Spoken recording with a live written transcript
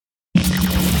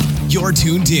You're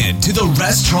tuned in to the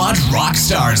Restaurant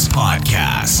Rockstars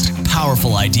podcast.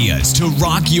 Powerful ideas to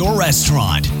rock your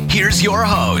restaurant. Here's your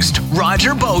host,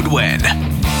 Roger Beaudoin.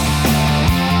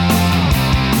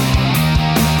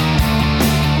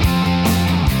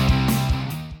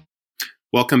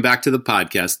 Welcome back to the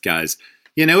podcast, guys.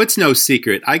 You know, it's no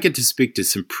secret. I get to speak to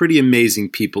some pretty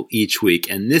amazing people each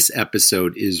week, and this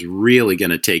episode is really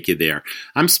going to take you there.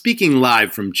 I'm speaking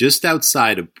live from just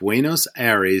outside of Buenos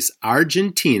Aires,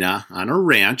 Argentina, on a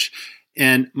ranch,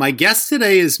 and my guest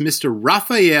today is Mr.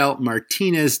 Rafael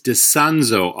Martinez de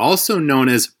Sanzo, also known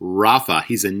as Rafa.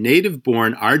 He's a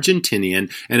native-born Argentinian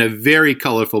and a very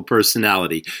colorful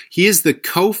personality. He is the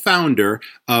co-founder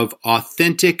of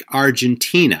Authentic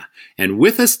Argentina. And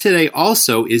with us today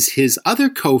also is his other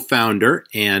co-founder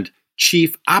and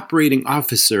Chief Operating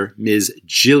Officer, Ms.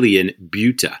 Jillian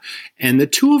Buta. And the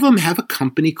two of them have a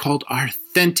company called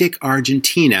Authentic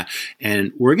Argentina.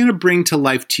 And we're going to bring to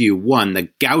life to you, one, the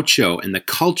gaucho and the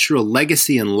cultural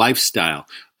legacy and lifestyle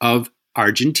of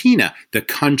Argentina, the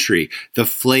country, the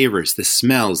flavors, the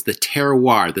smells, the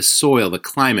terroir, the soil, the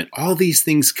climate, all these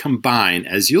things combine,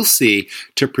 as you'll see,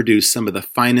 to produce some of the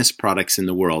finest products in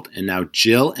the world. And now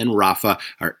Jill and Rafa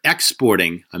are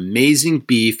exporting amazing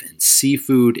beef and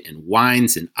seafood and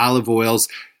wines and olive oils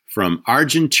from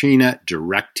Argentina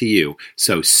direct to you.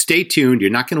 So stay tuned. You're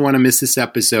not going to want to miss this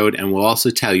episode, and we'll also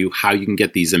tell you how you can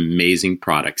get these amazing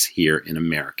products here in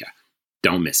America.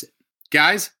 Don't miss it.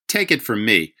 Guys, take it from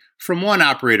me. From one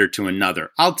operator to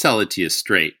another, I'll tell it to you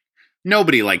straight.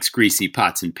 Nobody likes greasy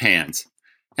pots and pans.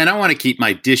 And I want to keep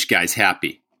my dish guys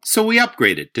happy. So we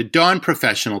upgraded to Dawn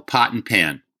Professional Pot and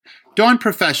Pan. Dawn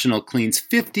Professional cleans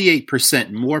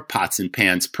 58% more pots and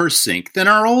pans per sink than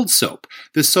our old soap,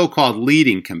 the so-called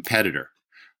leading competitor.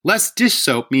 Less dish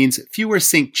soap means fewer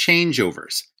sink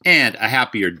changeovers and a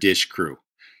happier dish crew.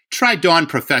 Try Dawn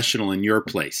Professional in your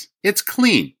place. It's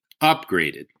clean,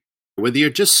 upgraded. Whether you're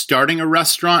just starting a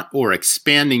restaurant or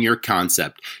expanding your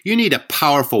concept, you need a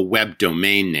powerful web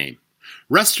domain name.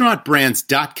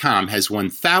 RestaurantBrands.com has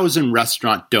 1,000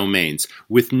 restaurant domains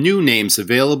with new names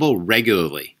available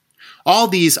regularly. All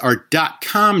these are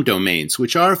 .com domains,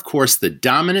 which are, of course, the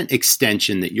dominant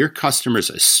extension that your customers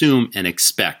assume and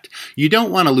expect. You don't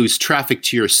want to lose traffic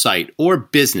to your site or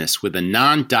business with a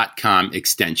non.com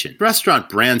extension.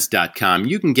 RestaurantBrands.com,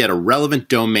 you can get a relevant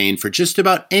domain for just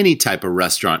about any type of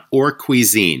restaurant or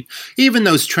cuisine, even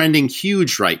those trending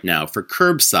huge right now for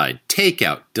curbside,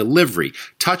 takeout, delivery,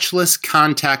 touchless,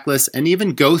 contactless, and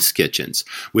even ghost kitchens.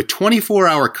 With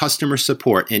 24-hour customer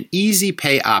support and easy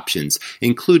pay options,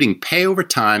 including pay over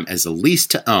time as a lease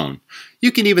to own.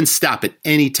 You can even stop at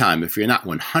any time if you're not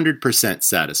 100%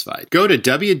 satisfied. Go to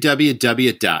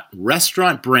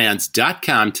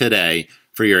www.restaurantbrands.com today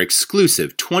for your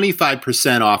exclusive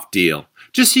 25% off deal.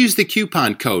 Just use the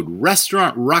coupon code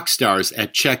Restaurant Rockstars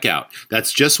at checkout.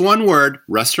 That's just one word,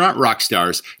 Restaurant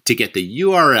Rockstars, to get the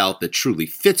URL that truly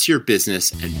fits your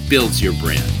business and builds your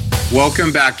brand.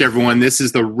 Welcome back, everyone. This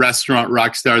is the Restaurant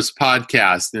Rockstars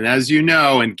podcast. And as you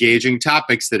know, engaging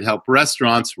topics that help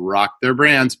restaurants rock their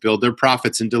brands, build their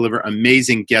profits, and deliver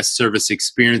amazing guest service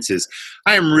experiences.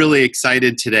 I am really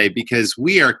excited today because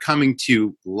we are coming to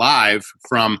you live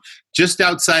from just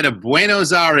outside of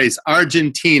Buenos Aires,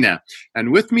 Argentina.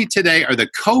 And with me today are the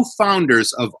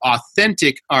co-founders of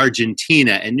Authentic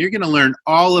Argentina. And you're going to learn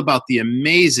all about the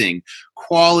amazing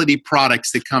quality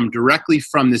products that come directly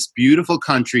from this beautiful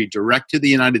country, direct to the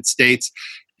United States.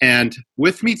 And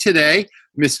with me today,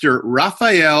 Mr.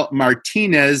 Rafael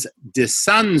Martinez de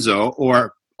Sanzo,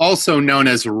 or also known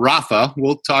as Rafa.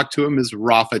 We'll talk to him as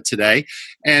Rafa today.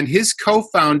 And his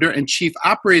co-founder and chief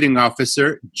operating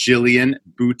officer, Jillian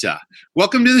Buta.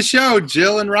 Welcome to the show,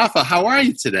 Jill and Rafa. How are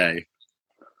you today?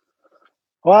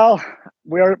 Well,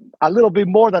 we're a little bit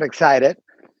more than excited.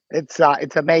 It's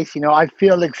amazing. I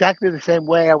feel exactly the same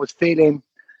way I was feeling,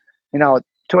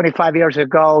 25 years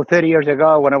ago, 30 years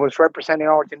ago, when I was representing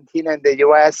Argentina in the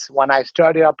U.S., when I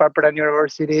started at Pepperdine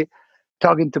University,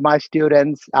 talking to my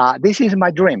students. This is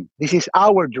my dream. This is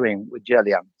our dream with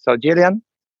Jillian. So, Jillian?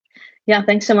 Yeah,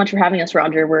 thanks so much for having us,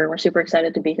 Roger. We're super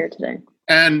excited to be here today.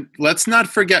 And let's not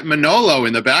forget Manolo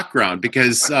in the background,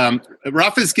 because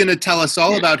Rafa's going to tell us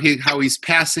all about how he's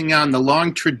passing on the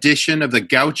long tradition of the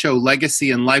gaucho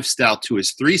legacy and lifestyle to his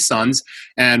three sons.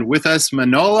 And with us,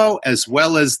 Manolo, as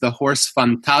well as the horse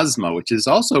Fantasma, which is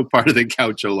also part of the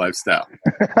gaucho lifestyle.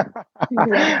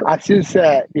 As you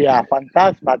said, yeah,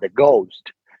 Fantasma, the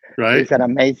ghost. Right. It's an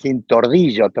amazing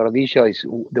Tordillo. Tordillo is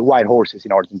the white horses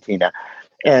in Argentina.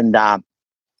 And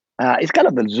it's kind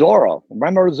of the Zorro.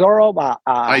 Remember Zorro?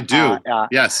 I do.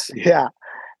 Yes. Yeah.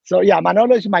 So yeah,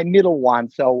 Manolo is my middle one.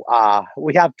 So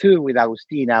we have two with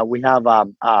Agustina. We have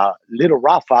little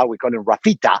Rafa. We call him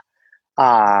Rafita,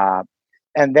 uh,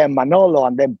 and then Manolo,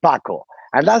 and then Paco.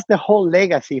 And that's the whole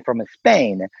legacy from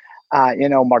Spain.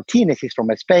 Martinez is from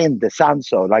Spain, De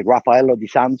Sanso, like Raffaello Di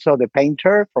Sanso, the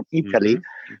painter from Italy.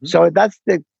 So that's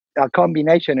the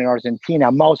combination in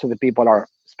Argentina. Most of the people are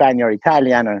Spaniard,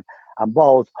 Italian, and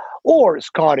both, or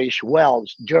Scottish,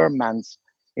 Welsh, Germans,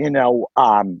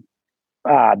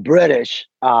 British,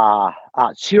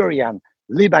 Syrian,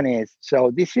 Lebanese.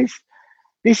 So this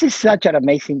is such an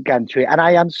amazing country, and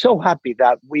I am so happy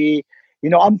that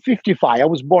I'm 55. I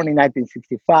was born in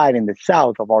 1965 in the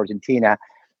south of Argentina,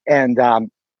 and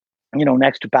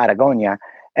next to Patagonia.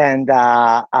 And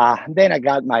then I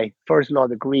got my first law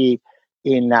degree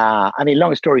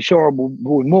long story short,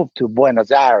 we moved to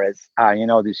Buenos Aires,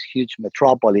 this huge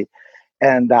metropolis.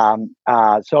 And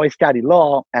so I studied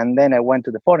law, and then I went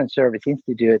to the Foreign Service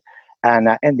Institute, and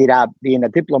I ended up being a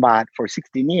diplomat for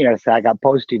 16 years. I got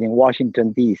posted in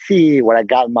Washington, D.C., where I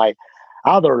got my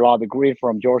other law degree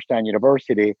from Georgetown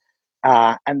University.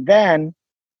 And then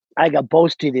I got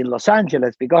posted in Los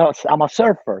Angeles because I'm a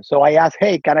surfer. So I asked,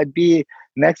 hey, can I be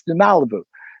next to Malibu?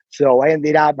 So I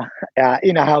ended up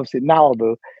in a house in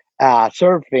Malibu,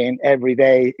 surfing every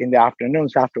day in the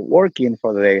afternoons after working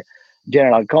for the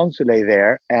general consulate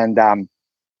there, and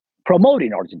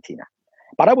promoting Argentina.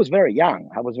 But I was very young.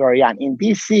 In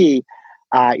DC,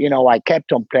 I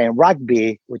kept on playing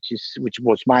rugby, which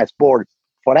was my sport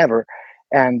forever.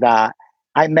 And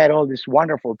I met all these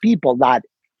wonderful people that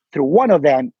through one of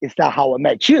them is that how I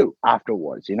met you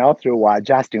afterwards, through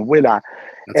Justin Willa.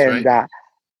 That's right.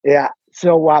 Yeah.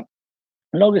 So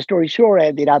long story short, I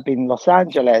ended up in Los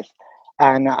Angeles,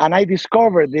 and I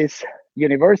discovered this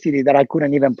university that I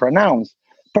couldn't even pronounce.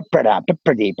 So it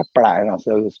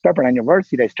was Pepperdine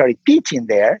University. I started teaching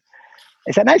there.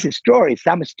 It's a nice story.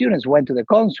 Some students went to the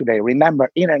consulate. Remember,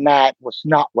 internet was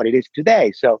not what it is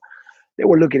today. So they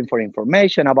were looking for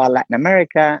information about Latin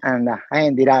America, and I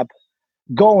ended up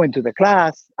going to the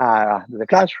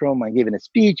classroom, and giving a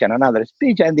speech and another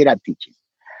speech. I ended up teaching.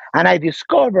 And I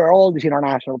discovered all these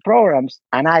international programs,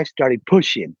 and I started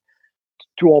pushing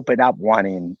to open up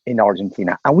one in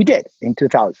Argentina. And we did in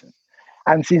 2000.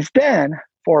 And since then,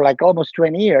 for like almost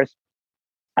 20 years,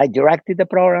 I directed the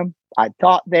program. I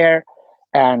taught there,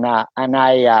 and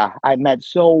I met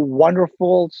so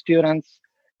wonderful students,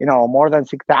 more than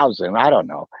 6,000, I don't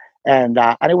know. And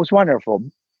it was wonderful.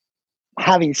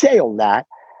 Having said all that,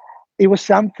 it was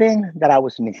something that I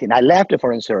was missing. I left the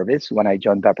Foreign Service when I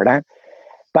joined Pepperdine,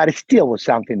 but it still was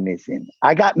something missing.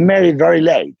 I got married very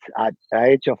late, at the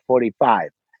age of 45,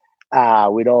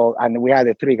 and we had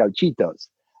the three gauchitos,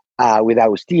 with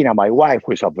Agustina, my wife,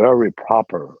 who is a very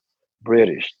proper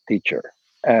British teacher.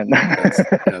 And Yes.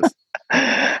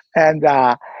 and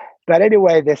but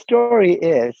anyway, the story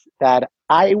is that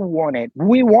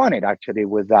we wanted actually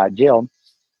with Jill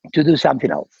to do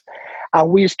something else. And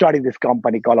we started this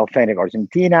company called Authentic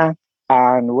Argentina,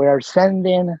 and we're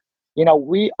sending,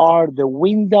 we are the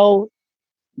window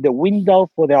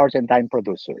for the Argentine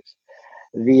producers.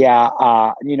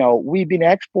 We've been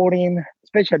exporting,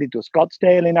 especially to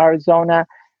Scottsdale in Arizona,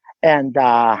 and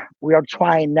we are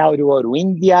trying now to go to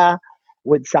India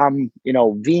with some,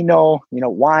 vino,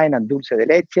 wine and dulce de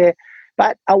leche.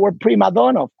 But our prima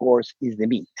donna, of course, is the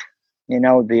meat.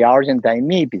 The Argentine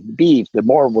meat is beef, the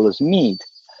marvelous meat.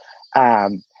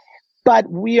 But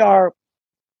we are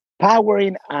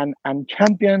powering and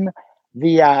champion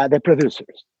the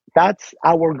producers. That's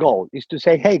our goal, is to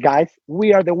say, hey guys,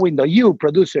 we are the window. You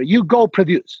producer, you go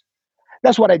produce.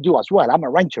 That's what I do as well. I'm a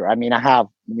rancher. I have,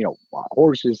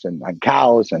 horses and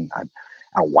cows and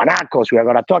guanacos. We are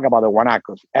going to talk about the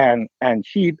guanacos and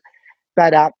sheep.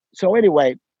 But so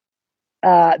anyway,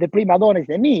 the prima donna is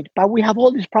the meat, but we have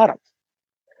all these products.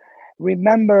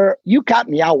 Remember, you cut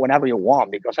me out whenever you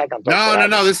want because I can talk.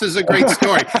 No. This is a great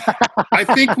story. I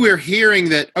think we're hearing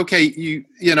that. Okay,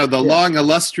 long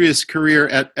illustrious career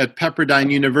at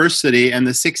Pepperdine University and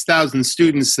the 6,000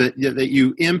 students that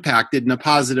you impacted in a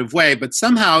positive way. But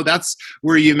somehow that's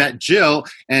where you met Jill,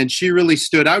 and she really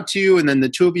stood out to you. And then the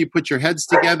two of you put your heads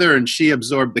together, and she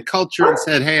absorbed the culture and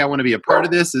said, "Hey, I want to be a part of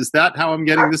this." Is that how I'm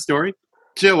getting the story?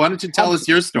 Jill, why don't you tell us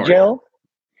your story? Jill?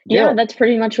 Yeah, that's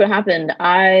pretty much what happened.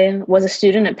 I was a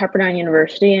student at Pepperdine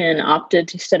University and opted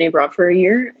to study abroad for a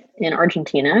year in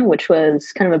Argentina, which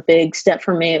was kind of a big step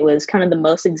for me. It was kind of the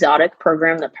most exotic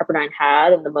program that Pepperdine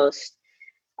had and the most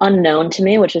unknown to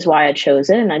me, which is why I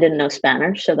chose it. And I didn't know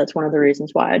Spanish, so that's one of the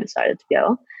reasons why I decided to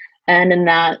go. And in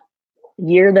that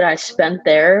year that I spent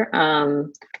there,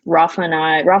 Rafa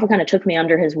kind of took me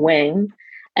under his wing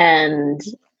and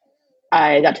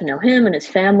I got to know him and his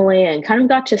family and kind of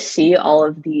got to see all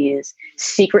of these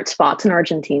secret spots in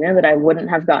Argentina that I wouldn't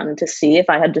have gotten to see if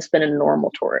I had just been a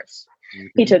normal tourist. Mm-hmm.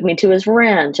 He took me to his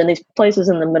ranch and these places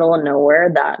in the middle of nowhere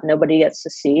that nobody gets to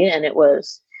see. And it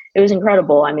was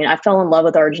incredible. I mean, I fell in love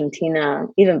with Argentina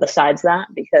even besides that,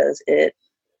 because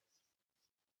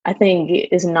I think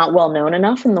is not well known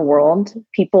enough in the world.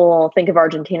 People think of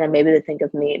Argentina, maybe they think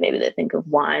of meat, maybe they think of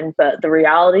wine, but the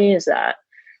reality is that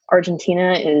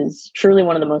Argentina is truly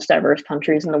one of the most diverse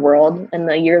countries in the world. In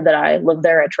the year that I lived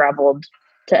there, I traveled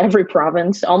to every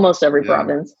province, almost every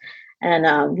province. And,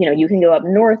 you can go up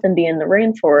north and be in the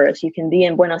rainforest. You can be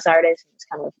in Buenos Aires, it's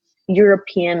kind of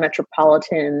European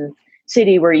metropolitan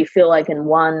city where you feel like in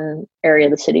one area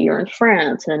of the city you're in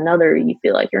France, and another you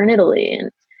feel like you're in Italy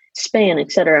and Spain,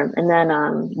 etc. And then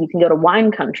you can go to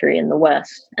wine country in the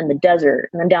west and the desert.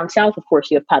 And then down south, of course,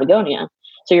 you have Patagonia.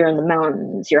 So you're in the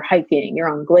mountains, you're hiking, you're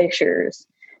on glaciers.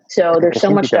 So there's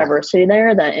so much diversity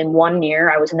there that in 1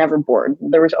 year I was never bored.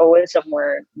 There was always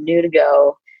somewhere new to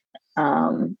go.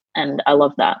 And I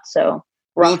love that. So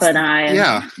Rafa and I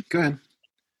go ahead.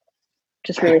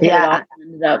 Just really hit it off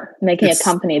and ended up making a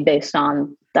company based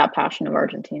on that passion of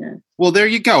Argentina. Well, there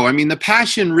you go. I mean, the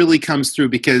passion really comes through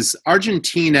because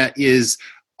Argentina is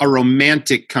a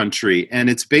romantic country and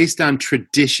it's based on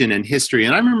tradition and history.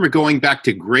 And I remember going back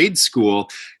to grade school,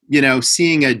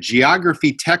 seeing a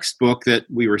geography textbook that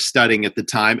we were studying at the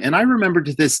time. And I remember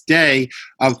to this day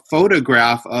a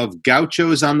photograph of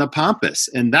gauchos on the Pampas.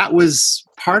 And that was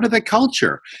part of the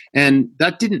culture. And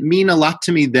that didn't mean a lot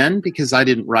to me then because I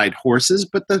didn't ride horses,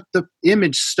 but the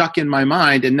image stuck in my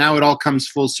mind. And now it all comes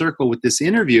full circle with this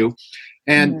interview.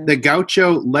 And the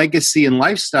gaucho legacy and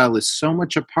lifestyle is so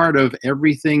much a part of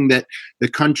everything that the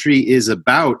country is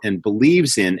about and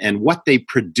believes in and what they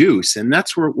produce. And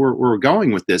that's where we're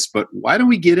going with this. But why don't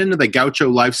we get into the gaucho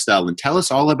lifestyle and tell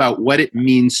us all about what it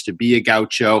means to be a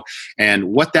gaucho and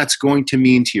what that's going to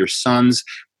mean to your sons,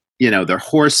 their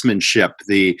horsemanship,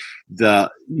 the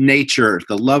nature,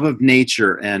 the love of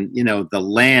nature, and, the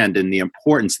land and the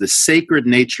importance, the sacred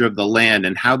nature of the land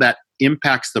and how that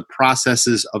impacts the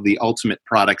processes of the ultimate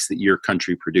products that your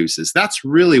country produces. That's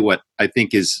really what I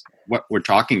think is what we're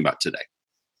talking about today.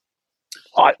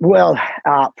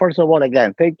 First of all,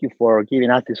 again, thank you for giving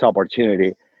us this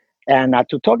opportunity. And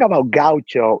to talk about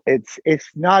gaucho, it's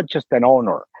not just an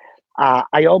honor.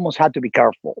 I almost had to be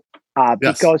careful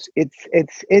because it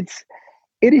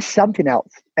is something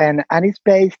else, and it's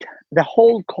based. The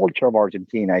whole culture of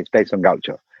Argentina is based on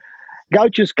gaucho.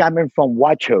 Gaucho is coming from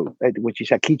huacho, which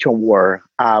is a Quichua word,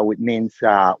 which means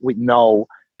with no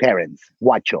parents.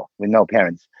 Huacho, with no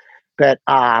parents. But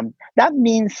that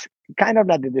means kind of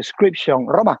like the description,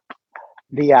 Roma.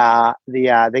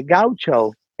 The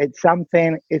gaucho, it's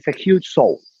a huge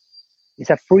soul. It's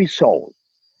a free soul.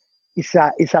 It's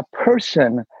a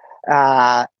person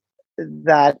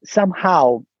that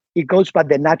somehow it goes by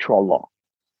the natural law.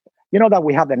 You know that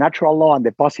we have the natural law and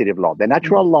the positive law. The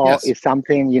natural law is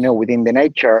something, within the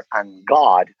nature and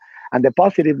God. And the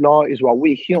positive law is what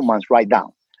we humans write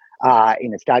down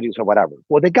in studies or whatever.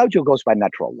 Well, the gaucho goes by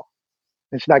natural law.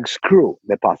 It's like screw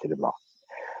the positive law.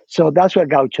 So that's what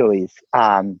gaucho is.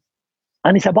 And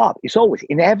it's above. It's always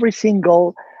in every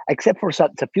single, except for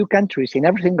a few countries, in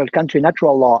every single country,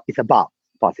 natural law is above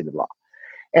positive law.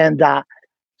 And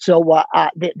So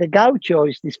the gaucho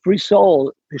is this free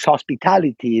soul, this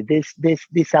hospitality, this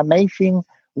amazing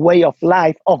way of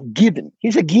life of giving.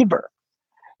 He's a giver.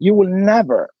 You will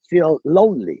never feel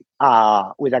lonely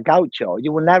with a gaucho.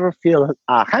 You will never feel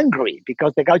hungry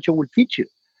because the gaucho will feed you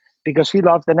because he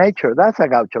loves the nature. That's a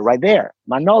gaucho right there.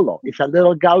 Manolo is a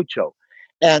little gaucho.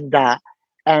 And I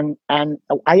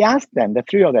asked them, the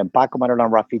three of them, Paco, Manolo,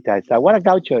 and Rafita, I said, what a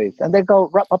gaucho is? And they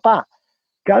go, Papa,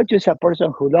 gaucho is a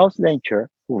person who loves nature,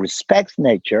 who respects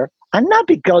nature, and not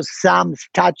because some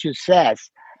statute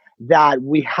says that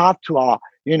we have to,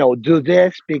 do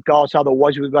this because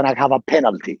otherwise we're going to have a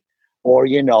penalty or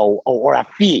a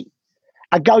fee.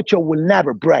 A gaucho will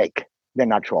never break the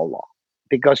natural law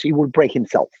because he will break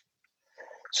himself.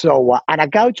 So, and a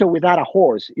gaucho without a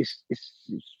horse is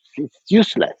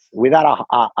useless. Without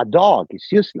a dog,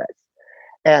 it's useless.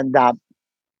 And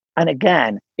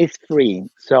again, it's free.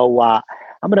 So I'm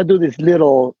going to do this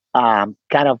little kind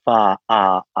of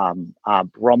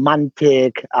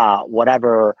romantic,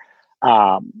 whatever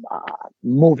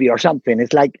movie or something.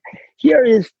 It's like,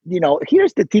 here's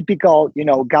the typical,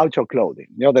 gaucho clothing.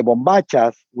 The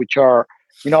bombachas, which are,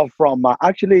 from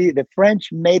actually the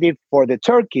French made it for the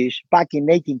Turkish back in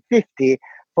 1850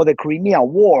 for the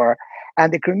Crimean War.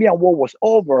 And the Crimean War was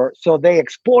over, so they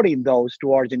exported those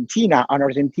to Argentina, and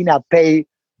Argentina paid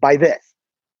by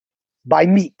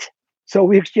meat. So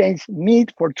we exchanged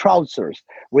meat for trousers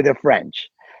with the French.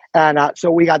 And so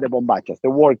we got the bombachas, the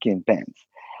working pants.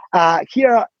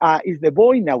 Here is the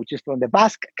boina, which is from the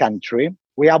Basque country.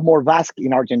 We have more Basque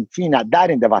in Argentina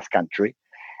than in the Basque country.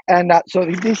 And so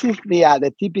this is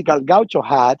the typical gaucho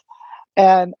hat.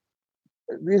 And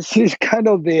this is kind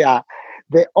of the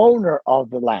owner of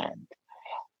the land.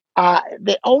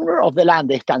 The owner of the land,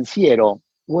 the estanciero,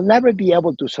 will never be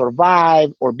able to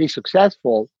survive or be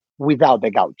successful without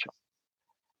the gaucho.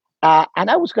 And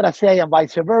I was going to say, and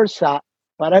vice versa,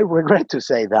 but I regret to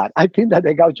say that. I think that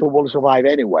the gaucho will survive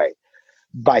anyway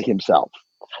by himself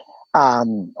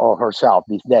or herself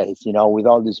these days, with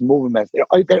all these movements.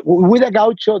 With a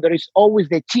gaucho, there is always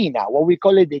the china. What we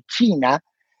call it the china,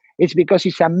 it's because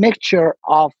it's a mixture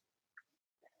of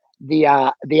the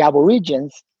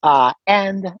Aborigines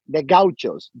and the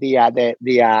gauchos,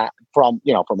 from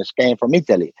Spain, from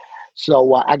Italy.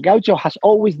 So a gaucho has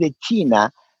always the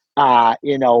china,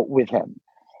 with him.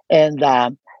 And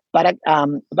but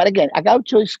again, a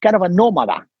gaucho is kind of a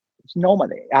nomada. It's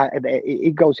nomad.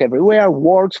 It goes everywhere,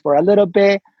 works for a little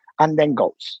bit, and then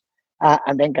goes,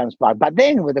 and then comes back. But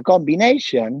then with the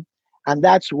combination, and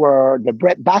that's where the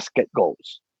bread basket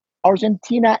goes.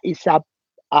 Argentina is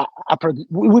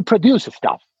we produce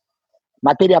stuff,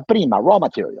 materia prima, raw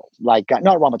materials, like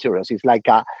not raw materials. It's like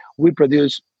we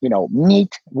produce,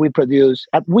 meat. We produce.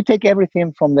 We take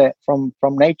everything from nature, from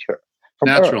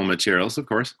natural earth. Materials, of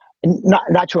course.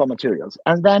 Natural materials,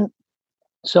 and then.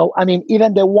 So,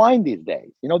 even the wine these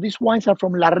days, these wines are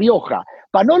from La Rioja,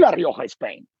 but not La Rioja,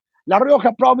 Spain. La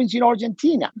Rioja province in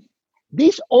Argentina.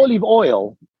 This olive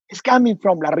oil is coming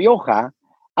from La Rioja,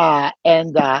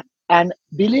 and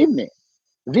believe me,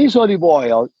 this olive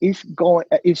oil is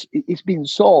being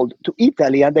sold to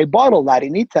Italy, and they bottle that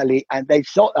in Italy, and they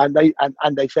sell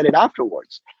it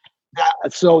afterwards.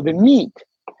 So the meat.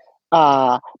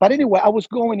 But anyway, I was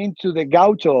going into the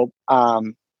gaucho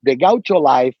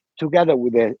life together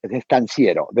with the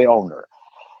estanciero, the owner.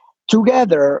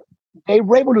 Together, they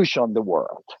revolutionized the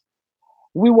world.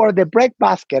 We were the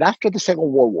breadbasket after the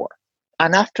Second World War,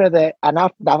 and after the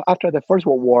First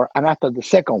World War, and after the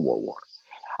Second World War.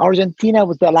 Argentina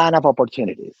was the land of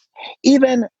opportunities.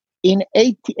 Even in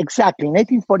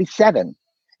 1847,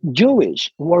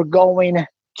 Jewish were going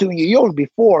to New York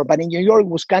before, but in New York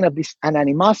was kind of this an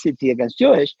animosity against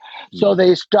Jewish. So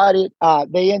they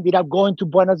ended up going to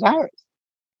Buenos Aires.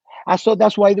 And so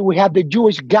that's why we have the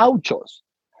Jewish gauchos,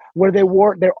 where they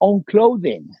wore their own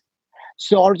clothing.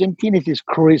 So Argentina is this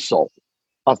crystal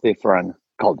of different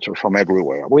cultures from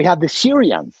everywhere. We have the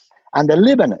Syrians and the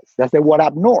Lebanese, that they were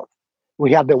up north.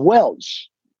 We have the Welsh,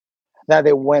 that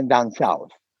they went down south.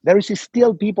 There is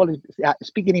still people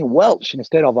speaking in Welsh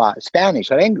instead of Spanish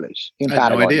or English in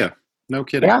Patagonia. No idea. No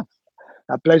kidding. Yeah,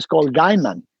 a place called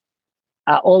Gaiman.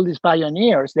 All these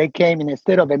pioneers, they came in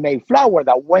instead of the Mayflower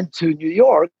that went to New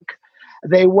York,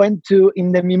 they went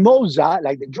in the mimosa,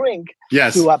 like the drink,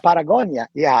 yes, to Patagonia.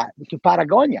 Yeah, to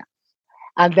Patagonia.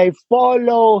 And they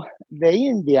follow the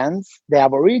Indians, the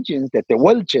Aborigines, the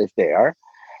Tehuelches there.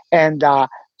 And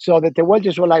so the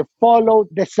Tehuelches were like, follow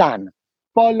the sun.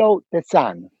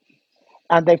 And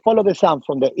they follow the sun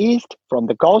from the east, from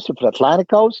the coast, from the Atlantic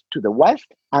coast to the west.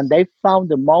 And they found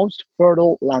the most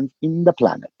fertile land in the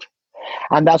planet.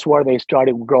 And that's where they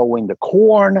started growing the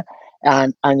corn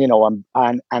and then on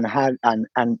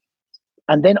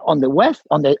the west,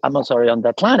 on the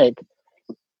Atlantic,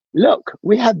 look,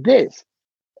 we have this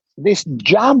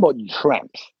jumbo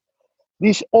shrimps,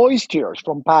 these oysters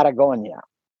from Patagonia.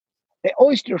 The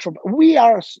oysters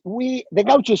the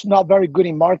gaucho is not very good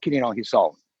in marketing on his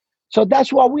own. So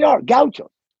that's why we are gauchos.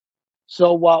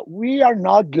 So we are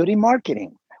not good in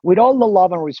marketing, with all the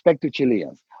love and respect to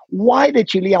Chileans. Why the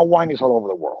Chilean wine is all over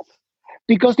the world?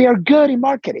 Because they are good in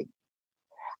marketing.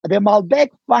 The Malbec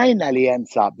finally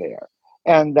ends up there.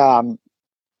 And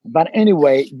but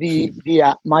anyway,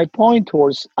 my point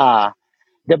towards the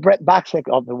breadbasket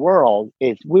of the world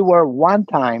is we were one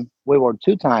time, we were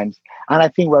two times, and I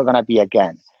think we're going to be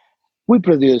again. We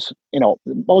produce, the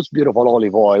most beautiful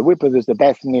olive oil. We produce the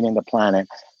best meat in the planet.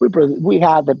 We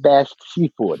have the best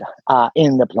seafood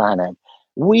in the planet.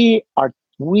 We have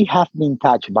been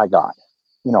touched by God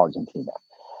in Argentina.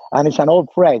 And it's an old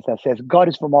phrase that says, God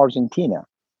is from Argentina,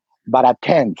 but a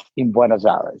tent in Buenos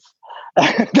Aires.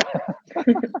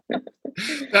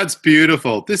 That's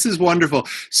beautiful. This is wonderful.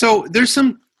 So there's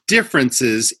some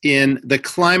differences in the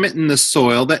climate and the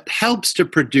soil that helps to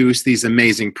produce these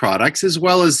amazing products, as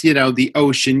well as, the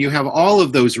ocean. You have all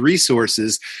of those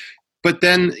resources. But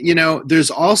then, there's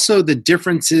also the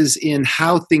differences in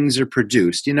how things are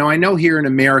produced. I know here in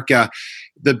America,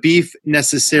 the beef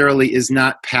necessarily is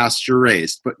not pasture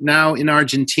raised, but now in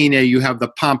Argentina, you have the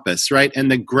pampas, right?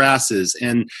 And the grasses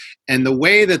and the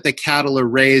way that the cattle are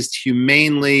raised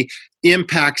humanely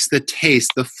impacts the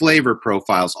taste, the flavor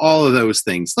profiles, all of those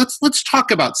things. Let's talk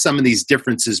about some of these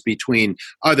differences between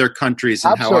other countries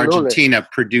and how Argentina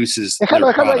produces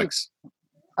their products.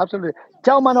 Absolutely.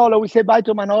 Tell Manolo, we say bye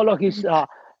to Manolo. He's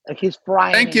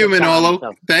frying. Thank you,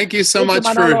 Manolo. Thank you so much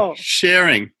for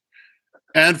sharing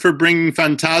and for bringing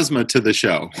Fantasma to the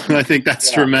show. I think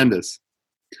that's tremendous.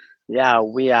 Yeah,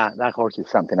 that horse is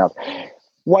something else.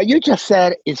 What you just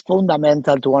said is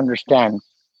fundamental to understand.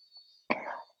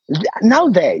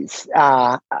 Nowadays,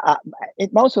 in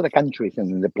most of the countries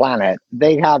in the planet,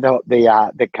 they have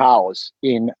the cows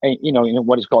in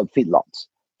what is called feedlots.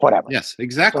 Forever. Yes,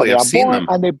 exactly. So I've seen them.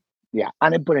 And they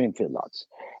put it in feedlots.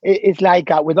 It's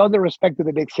like, with all the respect to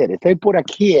the big cities, they put a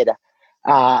kid,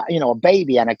 a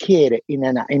baby and a kid in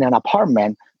an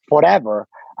apartment forever,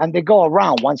 and they go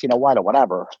around once in a while or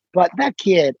whatever. But that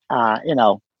kid,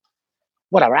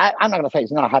 whatever. I'm not going to say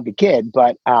he's not a happy kid,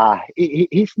 but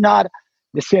he's not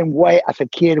the same way as a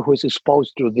kid who is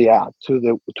exposed to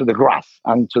the grass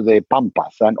and to the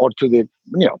pampas or to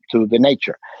the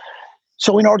nature.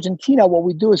 So in Argentina, what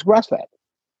we do is grass-fed.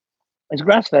 It's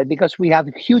grass-fed because we have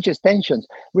huge extensions.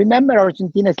 Remember,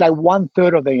 Argentina is like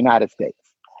 1/3 of the United States.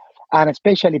 And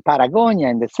especially Patagonia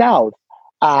in the south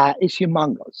is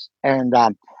humongous. And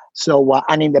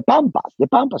and in the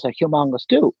Pampas are humongous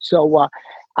too. So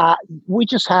we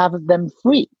just have them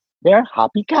free. They're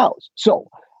happy cows. So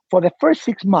for the first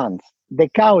 6 months, the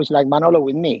cow is like Manolo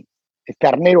with me. It's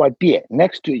ternero al pie,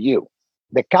 next to you.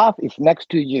 The calf is next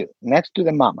to you, next to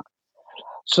the mama.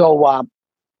 So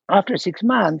after 6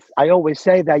 months, I always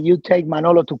say that you take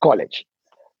Manolo to college.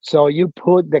 So you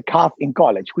put the calf in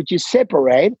college, which is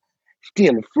separate,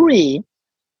 still free,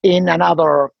 in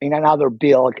another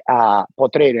big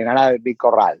potrero, in another big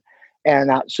corral.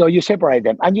 And so you separate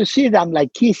them. And you see them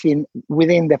like kissing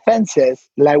within the fences,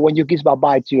 like when you kiss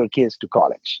bye-bye to your kids to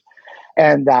college.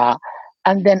 And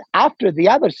then after the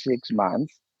other 6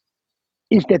 months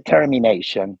is the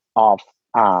termination of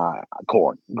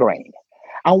corn, grain.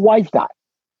 And why is that?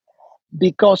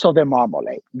 Because of the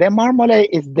marmalade. The marmalade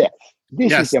is this.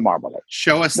 This is the marmalade.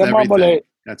 Show us the marmalade.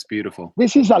 That's beautiful.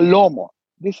 This is a lomo.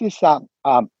 This is the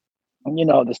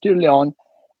Stir León,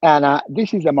 and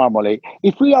this is the marmalade.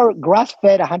 If we are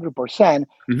grass-fed 100%,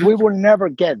 we will never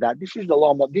get that. This is the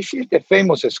lomo. This is the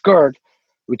famous skirt,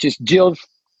 which is Jill's.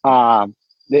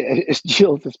 It's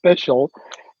Jill's special,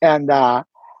 and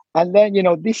then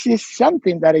this is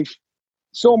something that is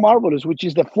so marvelous, which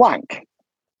is the flank.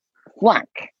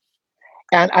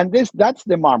 And that's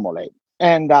the marmalade,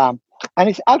 and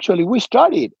it's actually, we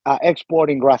started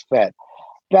exporting grass-fed,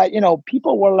 but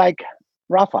people were like,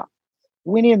 Rafa,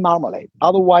 we need marmalade,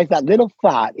 otherwise that little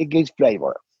fat, it gives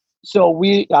flavor. So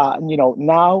we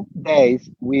nowadays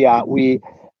we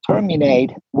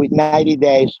terminate with 90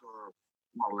 days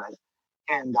more or less,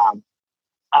 and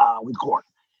with corn,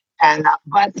 and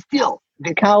but still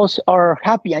the cows are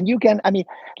happy, and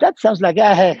that sounds like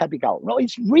hey, happy cow. No,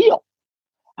 it's real.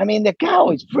 The cow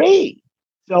is free,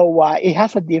 so it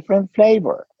has a different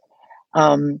flavor.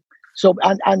 So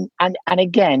and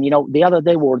again, the other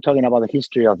day we were talking about the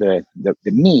history of the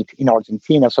meat in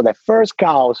Argentina. So the first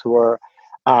cows were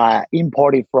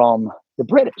imported from the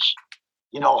British.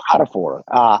 Hereford,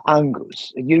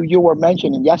 Angus. You were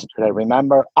mentioning yesterday.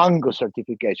 Remember Angus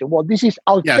certification? Well, this is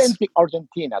authentic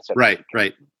Argentina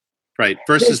certification. Right.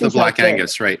 Versus the Black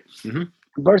Angus, right? Mm-hmm.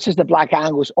 Versus the Black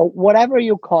Angus, or whatever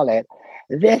you call it.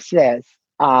 This is,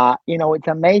 it's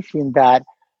amazing that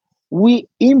we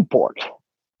import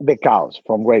the cows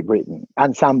from Great Britain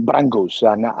and some Brangus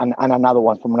and another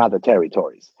one from other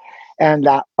territories. And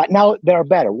but now they're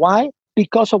better. Why?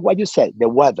 Because of what you said, the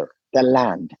weather, the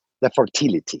land, the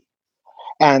fertility.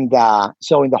 And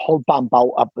so in the whole Pampa,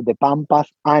 the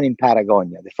Pampas and in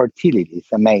Patagonia, the fertility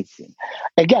is amazing.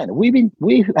 Again,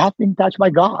 we have been touched by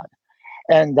God.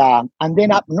 And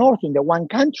then up north in the wine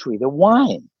country, the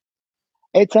wine.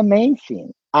 It's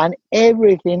amazing, and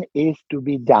everything is to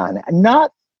be done.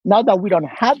 Not that we don't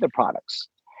have the products,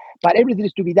 but everything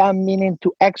is to be done, meaning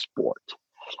to export.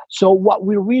 So what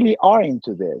we really are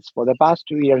into this, for the past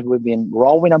 2 years, we've been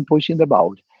rowing and pushing the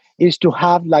boat, is to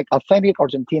have like authentic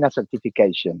Argentina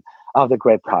certification of the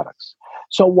great products.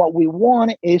 So what we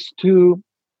want is to,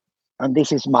 and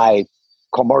this is my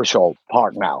commercial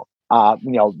part now,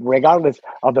 regardless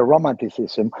of the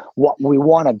romanticism, what we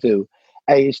want to do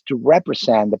is to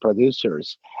represent the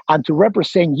producers and to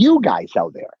represent you guys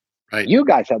out there. Right. You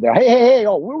guys out there, hey,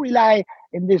 oh, we rely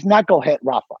in this knucklehead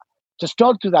Rafa. Just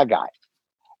talk to that guy.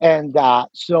 And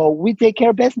so we take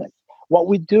care of business. What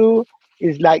we do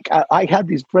is like, I had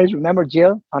this phrase, remember,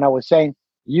 Jill? And I was saying,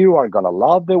 you are going to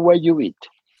love the way you eat.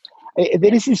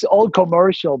 There is this old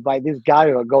commercial by this guy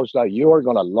who goes like, you are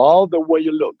going to love the way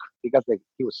you look, because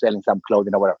he was selling some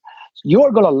clothing or whatever. You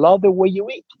are going to love the way you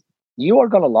eat. You are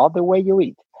going to love the way you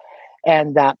eat.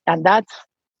 And that's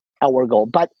our goal.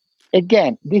 But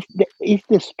again, this is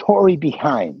the story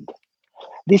behind.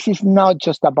 This is not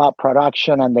just about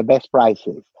production and the best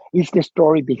prices. It's the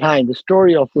story behind, the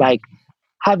story of like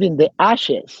having the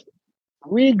ashes.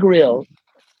 We grill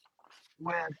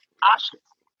with ashes.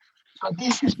 So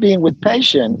this is being with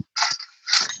patience.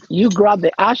 You grab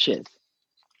the ashes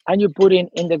and you put in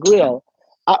the grill.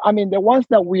 I mean, the ones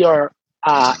that we are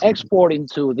exporting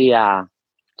to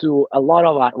a lot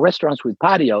of restaurants with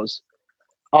patios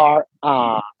are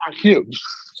huge.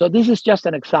 So this is just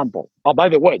an example. Oh, by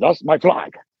the way, that's my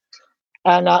flag.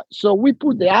 And so we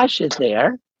put the ashes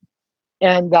there,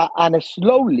 and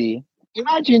slowly,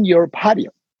 imagine your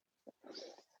patio,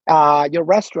 your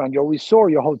restaurant, your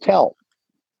resort, your hotel,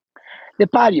 the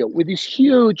patio with this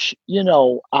huge,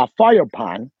 fire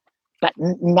pan, but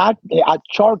not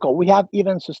charcoal. We have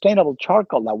even sustainable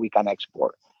charcoal that we can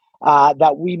export,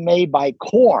 that we made by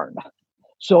corn.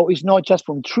 So it's not just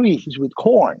from trees; it's with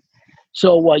corn.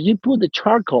 So you put the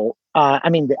charcoal,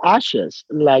 the ashes,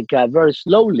 like very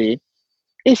slowly.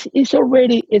 It's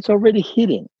already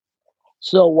heating.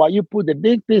 So what you put the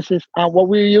big pieces, and what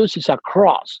we use is a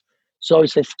cross. So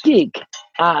it's a stick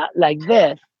like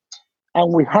this,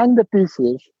 and we hang the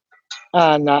pieces,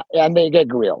 and they get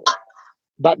grilled,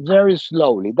 but very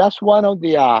slowly. That's one of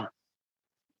the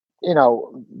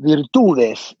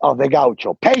virtudes of the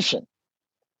gaucho.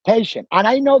 Patient. And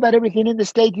I know that everything in the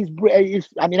state is.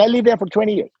 I mean, I lived there for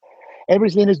 20 years.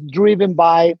 Everything is driven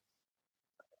by,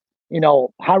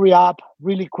 hurry up,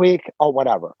 really quick, or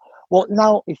whatever. Well,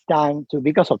 now it's time to,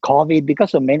 because of COVID,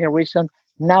 because of many reasons,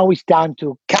 now it's time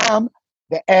to calm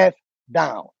the F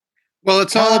down. Well,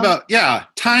 it's all about,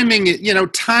 timing.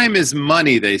 Time is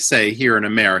money, they say here in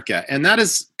America. And that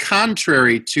is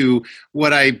contrary to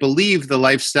what I believe the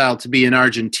lifestyle to be in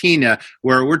Argentina,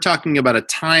 where we're talking about a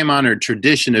time-honored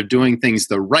tradition of doing things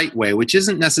the right way, which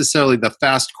isn't necessarily the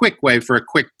fast, quick way for a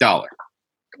quick dollar.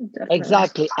 Definitely.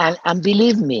 Exactly. And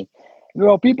believe me,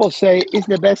 people say it's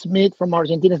the best meat from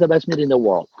Argentina, is the best meat in the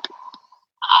world.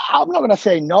 I'm not going to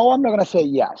say no. I'm not going to say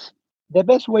yes. The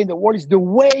best way in the world is the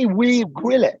way we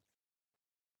grill it.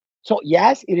 So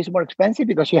yes, it is more expensive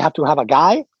because you have to have a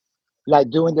guy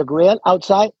like doing the grill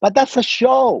outside, but that's a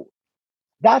show.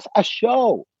 That's a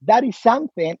show. That is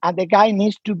something, and the guy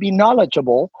needs to be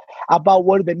knowledgeable about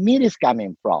where the meat is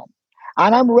coming from.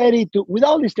 And I'm ready to, with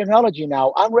all this technology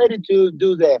now, I'm ready to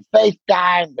do the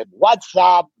FaceTime, the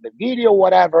WhatsApp, the video,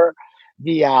 whatever,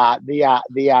 the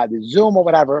Zoom or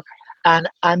whatever,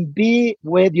 and be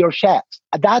with your chefs.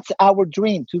 That's our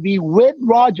dream, to be with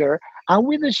Roger and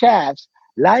with the chefs,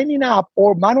 lining up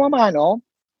or mano a mano,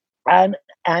 and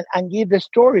give the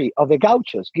story of the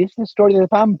gauchos, give the story of the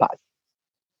Pampas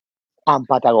and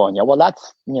Patagonia. Well,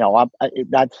 that's,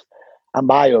 that's I'm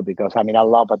bio, because I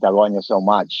love Patagonia so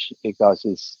much, because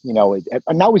it's,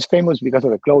 and now it's famous because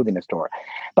of the clothing store.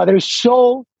 But there's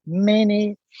so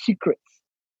many secrets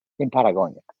in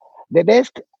Patagonia. The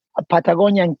best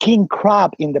Patagonian king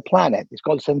crab in the planet is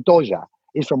called Centolla.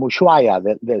 It's from Ushuaia,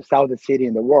 the southern city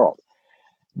in the world.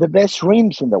 The best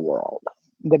shrimps in the world.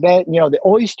 The best, the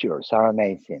oysters are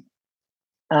amazing.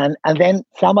 And then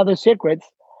some other secrets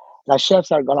that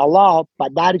chefs are gonna love,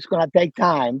 but that is gonna take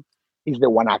time, is the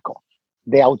guanaco,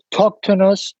 the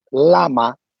autochthonous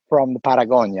llama from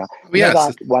Patagonia.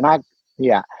 Yes.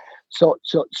 Yeah. So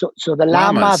the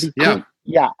llamas,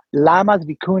 llamas,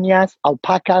 vicuñas,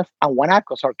 alpacas, and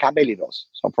guanacos are camelidos,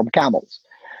 so from camels.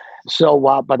 So,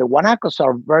 but the guanacos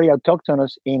are very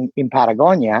autochthonous in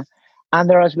Patagonia, and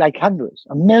there is like hundreds,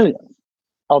 millions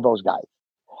of those guys.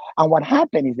 And what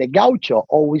happened is the gaucho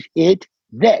always eat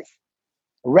this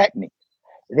red meat.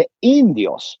 The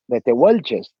Indios, the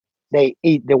Tehuelches, they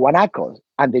eat the guanacos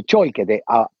and the choique, the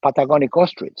Patagonic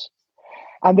ostrich.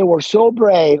 And they were so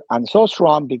brave and so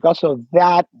strong because of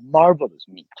that marvelous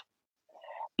meat.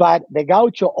 But the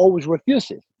gaucho always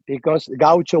refuses, because the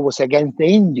gaucho was against the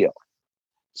Indio.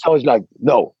 So it's like,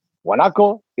 no,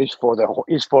 guanaco is for the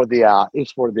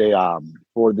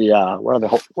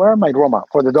where am I, Roma?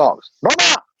 For the dogs.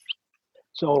 Roma!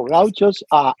 So gauchos,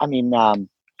 are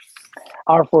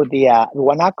for the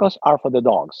guanacos are for the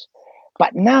dogs.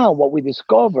 But now what we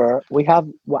discover, we have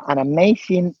an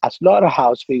amazing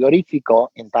slaughterhouse frigorifico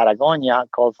in Patagonia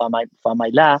called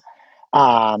Famailá,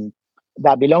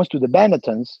 that belongs to the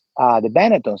Benettons,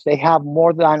 they have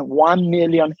more than 1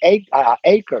 million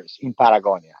acres in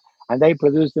Patagonia, and they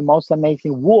produce the most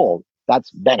amazing wool.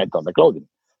 That's Benetton, the clothing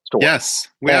store. Yes,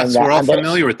 we're all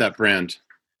familiar with that brand.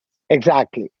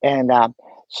 Exactly. And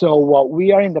so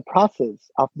we are in the process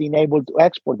of being able to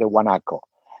export the guanaco.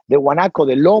 The guanaco,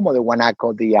 the lomo de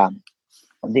guanaco,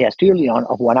 the estirlion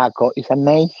of guanaco is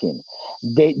amazing.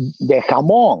 The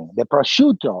jamon, the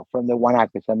prosciutto from the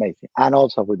guanaco is amazing, and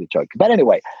also with the turkey. But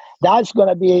anyway, that's going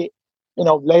to be,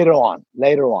 later on.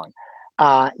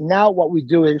 Now what we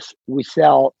do is we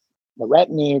sell the red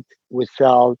meat, we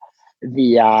sell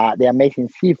the amazing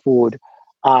seafood,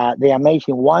 the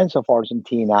amazing wines of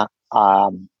Argentina,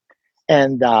 and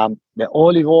the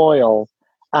olive oil.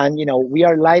 And, we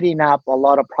are lighting up a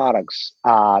lot of products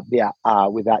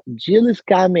with that. Jill is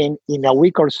coming in a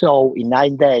week or so, in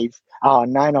 9 days,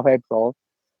 9 of April,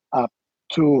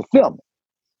 to film.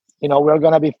 We're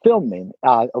going to be filming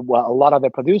a lot of the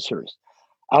producers.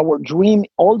 Our dream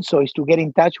also is to get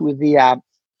in touch with the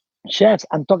chefs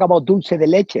and talk about dulce de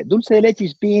leche. Dulce de leche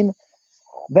is being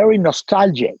very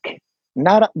nostalgic.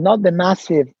 Not the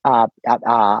massive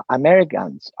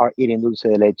Americans are eating dulce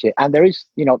de leche, and there is,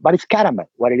 but it's caramel,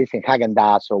 what it is in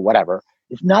Häagen-Dazs or whatever.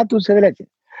 It's not dulce de leche.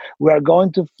 We are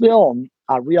going to film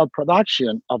a real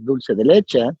production of dulce de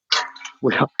leche.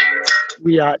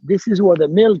 This is where the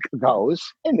milk goes.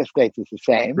 In the States, it's the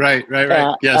same. Right.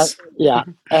 Yes.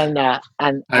 And I've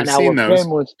our seen those.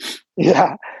 famous,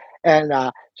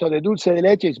 so the dulce de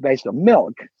leche is based on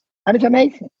milk, and it's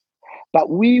amazing. But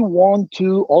we want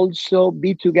to also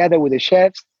be together with the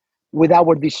chefs with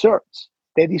our desserts.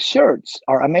 The desserts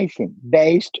are amazing,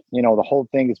 based, the whole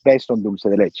thing is based on dulce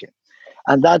de leche.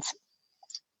 And that's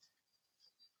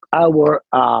our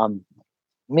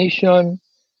mission,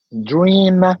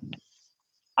 dream,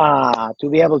 to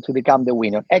be able to become the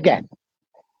winner. Again,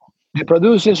 the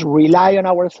producers rely on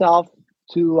ourselves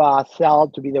to sell,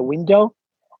 to be the window,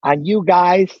 and you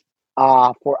guys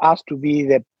for us to be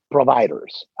the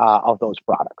providers of those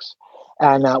products.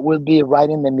 And we'll be right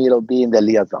in the middle, be in the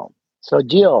liaison. So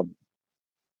Jill,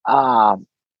 I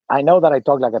know that I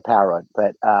talk like a parrot,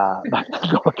 but I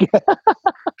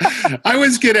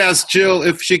was going to ask Jill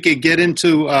if she could get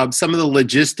into some of the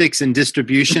logistics and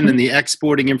distribution and the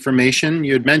exporting information.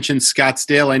 You had mentioned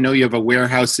Scottsdale. I know you have a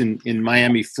warehouse in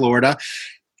Miami, Florida.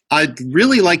 I'd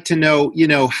really like to know,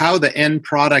 how the end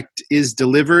product is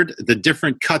delivered, the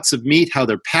different cuts of meat, how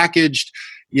they're packaged.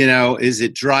 Is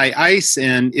it dry ice,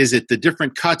 and is it the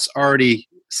different cuts already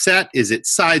set? Is it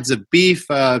sides of beef?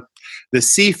 The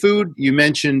seafood, you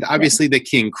mentioned obviously the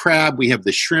king crab. We have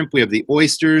the shrimp. We have the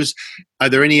oysters. Are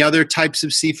there any other types of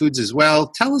seafoods as well?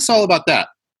 Tell us all about that.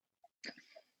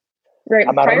 Right.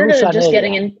 Prior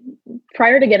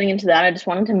to getting into that, I just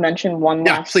wanted to mention one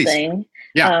last thing.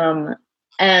 Yeah.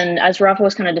 And as Rafa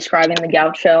was kind of describing the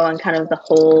Gaucho and kind of the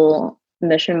whole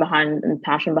mission behind and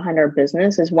passion behind our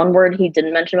business, is one word he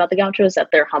didn't mention about the Gaucho is that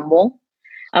they're humble.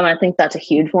 I think that's a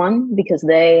huge one, because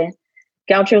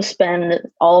Gauchos spend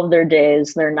all of their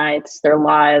days, their nights, their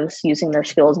lives using their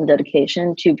skills and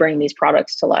dedication to bring these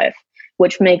products to life,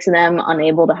 which makes them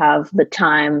unable to have the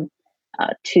time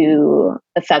to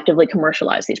effectively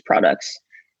commercialize these products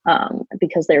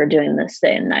because they are doing this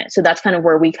day and night. So that's kind of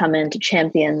where we come in to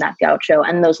champion that Gaucho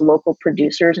and those local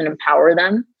producers and empower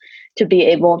them to be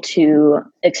able to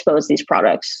expose these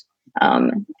products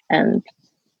and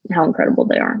how incredible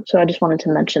they are. So I just wanted to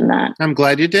mention that. I'm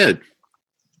glad you did.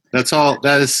 That's all.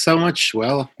 That is so much.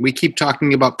 Well, we keep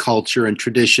talking about culture and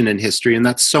tradition and history, and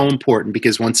that's so important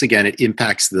because once again, it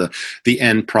impacts the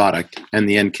end product and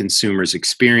the end consumer's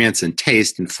experience and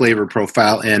taste and flavor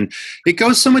profile. And it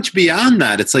goes so much beyond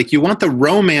that. It's like you want the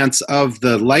romance of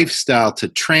the lifestyle to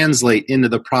translate into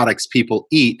the products people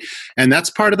eat. And that's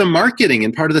part of the marketing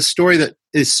and part of the story that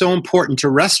is so important to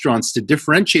restaurants, to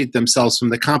differentiate themselves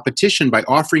from the competition by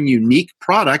offering unique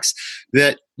products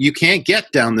that you can't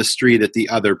get down the street at the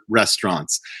other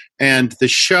restaurants. And the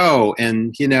show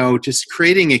and, just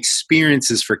creating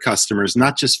experiences for customers,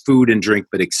 not just food and drink,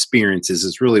 but experiences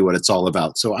is really what it's all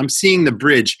about. So I'm seeing the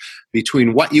bridge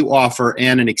between what you offer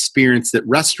and an experience that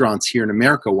restaurants here in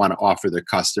America want to offer their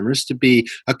customers to be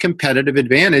a competitive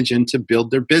advantage and to build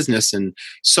their business, and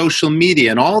social media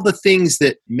and all the things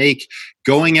that make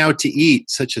going out to eat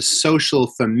such a social,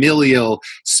 familial,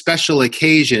 special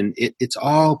occasion. It's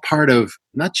all part of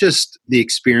not just the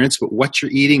experience, but what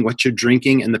you're eating, what you're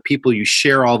drinking, and the people you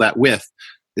share all that with.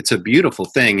 It's a beautiful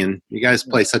thing, and you guys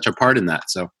play such a part in that.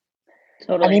 So,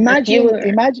 totally. And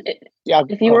imagine.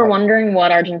 If you were wondering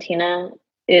what Argentina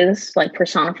is like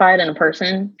personified in a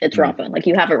person, it's Rafa. Like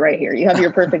you have it right here. You have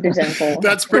your perfect example.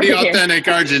 That's pretty right authentic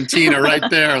Argentina right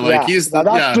there. Like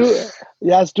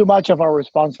that's too much of our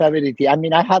responsibility. I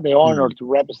mean, I had the honor to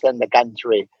represent the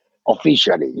country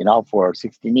officially, for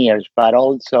 16 years, but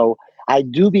also I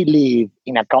do believe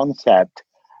in a concept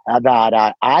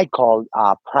that I call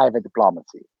private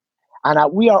diplomacy. And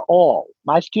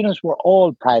my students were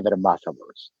all private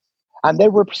ambassadors. And they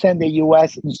represent the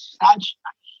U.S. in such a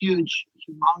huge,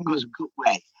 humongous good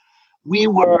way. We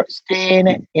were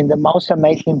staying in the most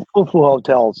amazing fufu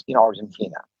hotels in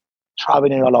Argentina,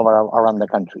 traveling all over around the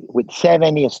country with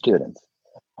 70 students.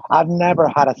 I've never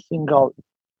had a single,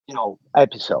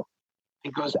 episode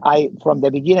because from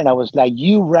the beginning, I was like,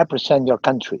 you represent your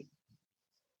country.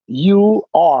 You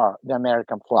are the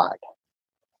American flag.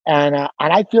 And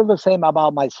I feel the same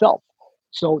about myself.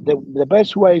 So the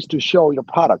best way is to show your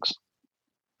products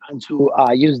and to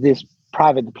use this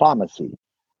private diplomacy.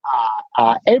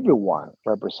 Everyone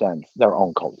represents their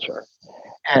own culture.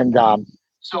 And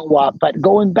but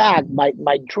going back,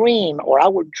 my dream or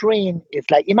our dream is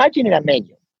like, imagine in a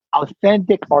menu,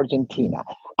 authentic Argentina.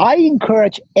 I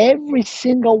encourage every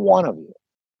single one of you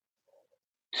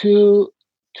to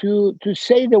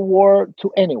say the word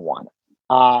to anyone.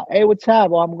 Hey, what's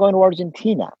up? Well, I'm going to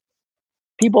Argentina.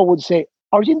 People would say,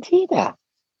 Argentina.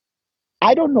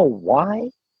 I don't know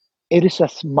why. It is a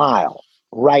smile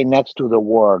right next to the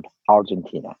word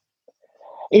Argentina.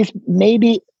 It's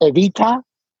maybe Evita,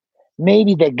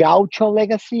 maybe the Gaucho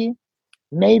legacy,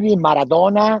 maybe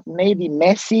Maradona, maybe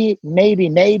Messi,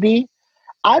 maybe.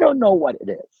 I don't know what it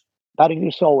is, but it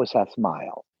is always a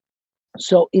smile.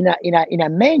 So in a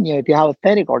menu, if you have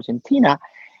authentic Argentina,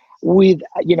 with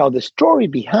the story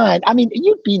behind, I mean,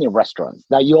 you've been in restaurants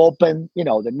that you open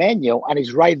the menu and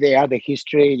it's right there, the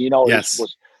history, yes. It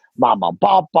was mama and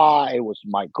papa, it was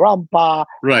my grandpa,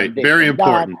 right? Very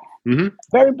important. Mm-hmm.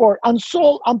 Very important. And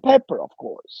salt and pepper, of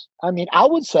course. I mean, I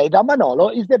would say that Manolo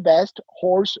is the best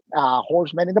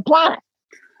horseman in the planet,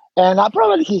 and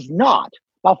probably he's not,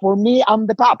 but for me, I'm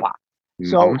the papa.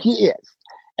 So he is,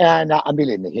 and I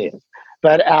believe me, he is.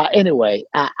 But anyway,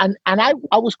 and I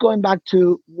was going back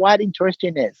to what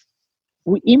interesting is.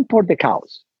 We import the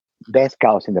cows, best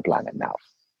cows in the planet now,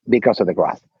 because of the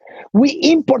grass. We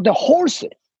import the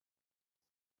horses,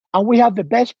 and we have the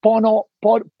best pony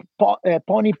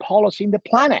policy in the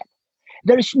planet.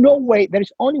 There is no way, there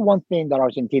is only one thing that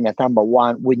Argentina is number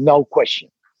one with no question,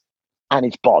 and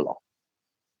it's polo.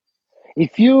 They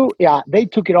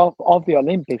took it off the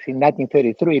Olympics in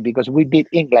 1933 because we beat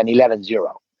England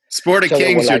 11-0. Sport of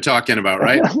Kings you're talking about,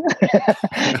 right?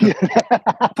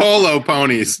 Polo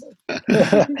ponies.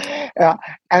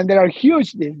 And they are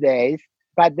huge these days,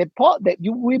 but we brought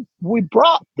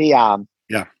the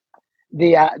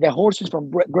horses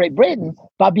from Great Britain,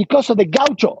 but because of the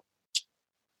gaucho,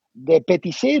 the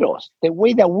peticeros, the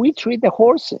way that we treat the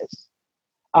horses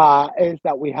is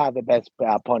that we have the best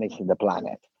ponies in the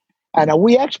planet. And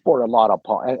we export a lot of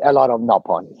not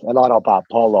ponies, a lot of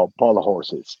polo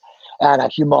horses. And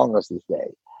humongous these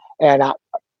days. And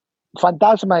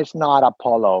Fantasma is not a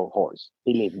polo horse,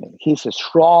 believe me. He's as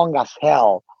strong as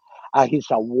hell. He's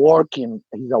a working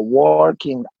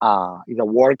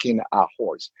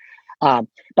horse.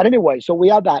 But anyway, so we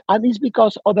have that, and it's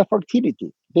because of the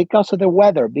fertility, because of the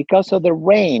weather, because of the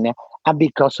rain, and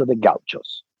because of the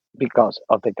gauchos.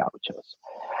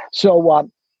 So.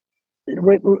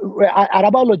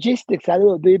 About logistics a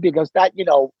little bit, because that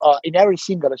in every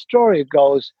single story it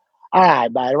goes, all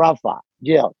right, by Rafa,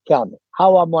 Jill, tell me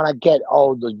how I'm gonna get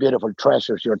all those beautiful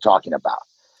treasures you're talking about,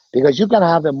 because you can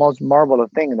have the most marvelous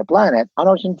thing in the planet, and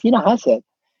Argentina has it.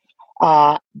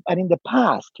 And in the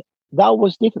past, that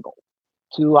was difficult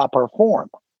to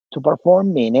perform. To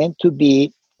perform meaning to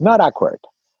be not accurate.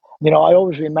 I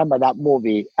always remember that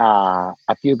movie, A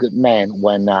Few Good Men,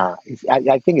 when I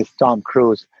think it's Tom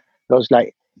Cruise. Goes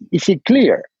like, is it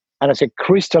clear? And I said,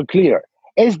 crystal clear.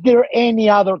 Is there any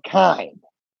other kind?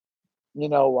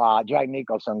 Jack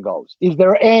Nicholson goes, is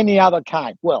there any other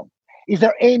kind? Well, is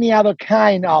there any other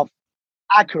kind of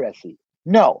accuracy?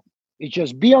 No, it's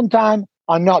just be on time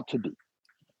or not to be.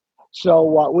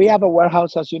 So we have a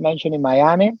warehouse, as you mentioned, in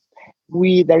Miami.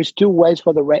 There's two ways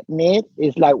for the red meat.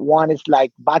 It's like one is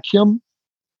like vacuum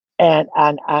and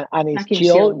it's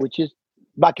chilled, which is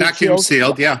vacuum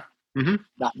sealed, yeah.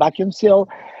 Mm-hmm. Vacuum seal,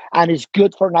 and it's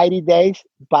good for 90 days.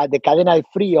 But the cadena de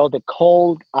frío, the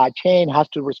cold chain, has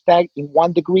to respect in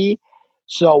 1 degree.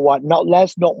 So not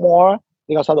less, not more,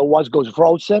 because otherwise it goes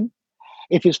frozen.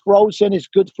 If it's frozen, it's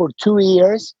good for 2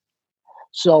 years.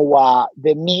 So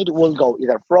the meat will go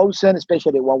either frozen,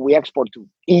 especially when we export to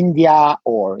India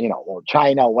or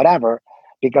China or whatever.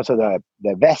 because of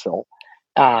the vessel.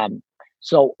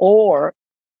 Or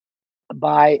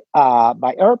by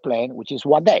airplane, which is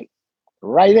 1 day,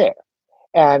 right there.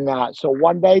 And so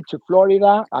 1 day to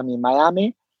Florida, I mean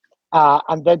Miami,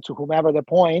 and then to whomever the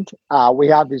point. We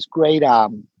have this great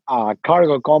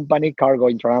cargo company, Cargo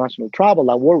International Travel,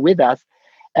 that work with us,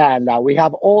 and we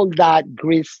have all that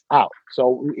grease out.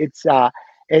 So it's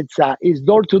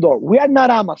door to door. We are not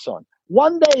Amazon.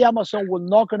 One day Amazon will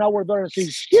knock on our door and say,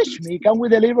 "Excuse me, can we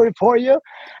deliver it for you?"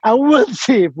 And we'll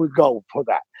see if we go for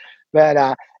that.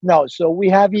 But no, so we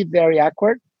have it very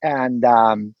accurate, and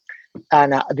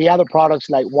the other products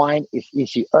like wine is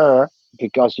easier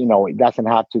because it doesn't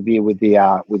have to be with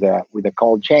the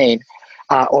cold chain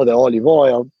or the olive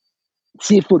oil.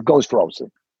 Seafood goes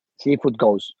frozen. Seafood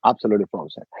goes absolutely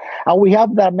frozen, and we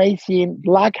have the amazing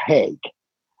black hake.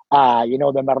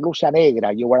 The merluza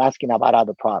negra. You were asking about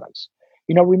other products.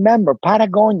 Remember,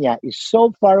 Patagonia is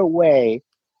so far away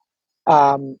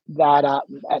that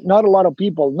not a lot of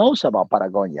people knows about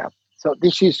Patagonia. So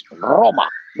this is Roma,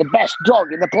 the best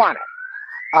dog in the planet.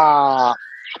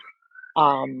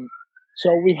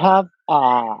 So we have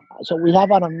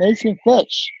an amazing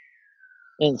fish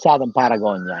in southern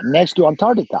Patagonia, next to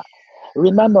Antarctica.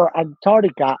 Remember,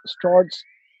 Antarctica starts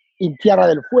in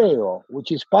Tierra del Fuego, which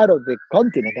is part of the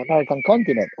continent, American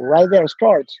continent. Right there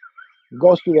starts,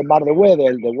 goes to the Mar de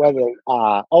Weddell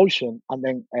Ocean, and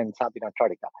then ends up in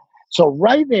Antarctica. So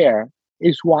right there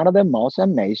is one of the most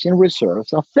amazing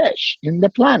reserves of fish in the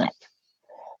planet.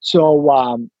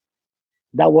 So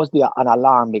that was an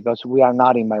alarm because we are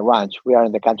not in my ranch. We are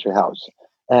in the country house.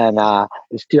 And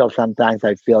still sometimes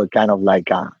I feel kind of like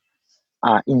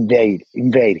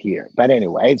invade here. But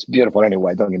anyway, it's beautiful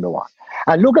anyway, don't get me wrong.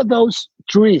 And look at those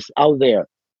trees out there.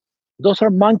 Those are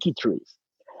monkey trees.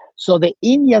 So the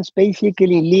Indians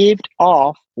basically lived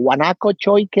off guanaco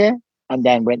choique and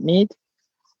then red meat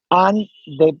and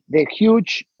the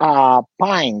huge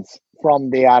pines from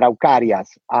the Araucarias.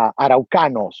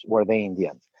 Araucanos were the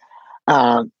Indians.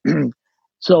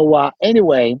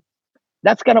 Anyway,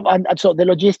 that's kind of, and so the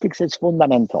logistics is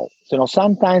fundamental. So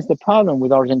sometimes the problem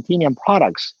with Argentinian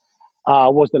products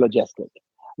was the logistic.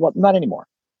 Well, not anymore.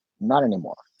 Not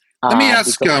anymore. Let me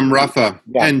ask Rafa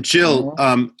and Jill,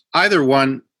 either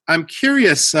one. I'm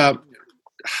curious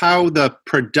how the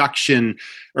production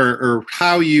or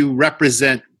how you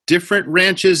represent different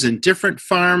ranches and different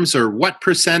farms, or what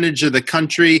percentage of the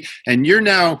country. And you're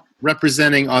now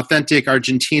representing Authentic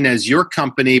Argentina as your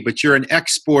company, but you're an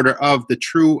exporter of the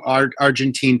true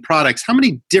Argentine products. How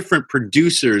many different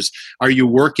producers are you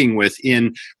working with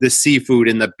in the seafood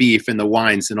and the beef and the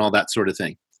wines and all that sort of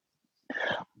thing?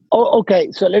 Oh,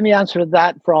 okay. So let me answer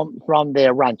that from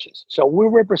the ranches. So we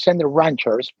represent the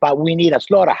ranchers, but we need a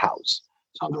slaughterhouse.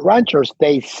 So the ranchers,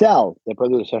 the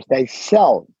producers, they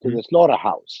sell to the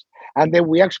slaughterhouse. And then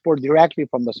we export directly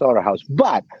from the slaughterhouse.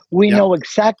 But we know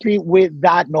exactly where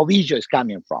that novillo is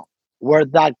coming from, where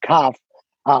that calf,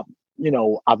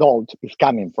 adult is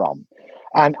coming from.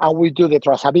 And we do the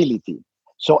traceability.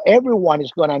 So everyone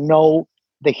is going to know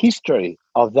the history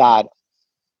of that,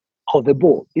 of the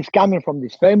bull. It's coming from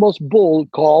this famous bull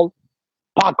called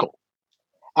Paco.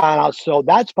 So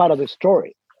that's part of the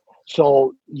story.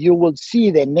 So you will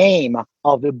see the name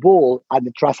of the bull and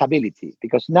the traceability,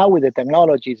 because now with the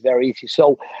technology, it's very easy.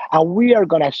 So, and we are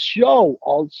going to show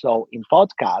also in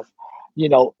podcast,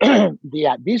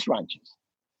 these ranches,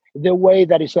 the way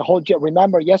that it's a whole.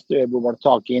 Remember yesterday we were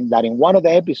talking that in one of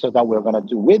the episodes that we're going to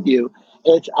do with you,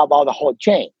 it's about the whole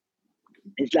chain.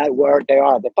 It's like where they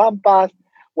are the Pampas,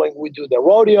 when we do the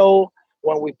rodeo,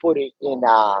 when we put it in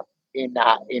a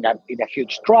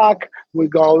huge truck, we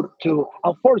go to,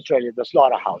 unfortunately, the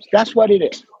slaughterhouse. That's what it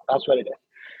is.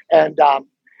 And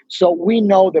so we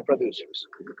know the producers.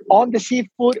 On the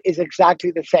seafood is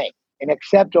exactly the same,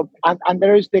 and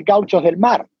there is the gauchos del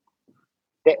mar,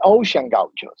 the ocean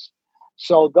gauchos.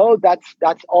 So though that's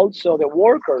also the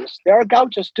workers, they are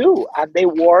gauchos too, and they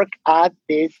work at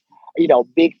these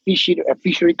big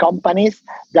fishery companies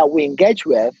that we engage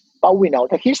with, but we know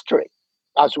the history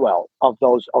as well of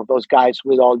those guys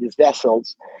with all these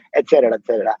vessels, etc.,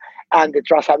 etc. And the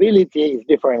traceability is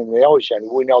different in the ocean.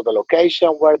 We know the location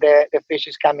where the fish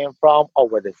is coming from, or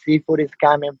where the seafood is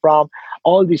coming from.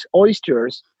 All these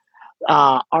oysters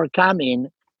are coming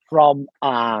from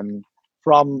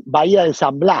Bahía de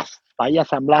San Blas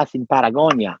in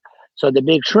Patagonia. So the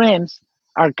big shrimps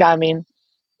are coming.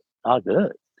 Oh,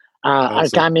 good. Are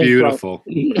coming beautiful.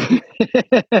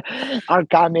 Are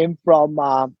coming from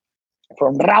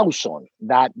Rawson,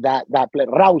 that place,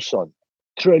 Rawson,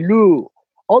 Trelew,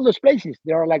 all those places.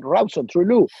 They are like Rawson,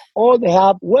 Trelew. All they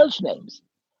have Welsh names,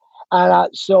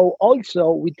 So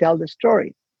also we tell the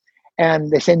story.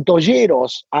 And the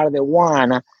Centolleros are the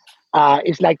one,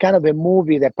 it's like kind of a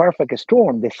movie, The Perfect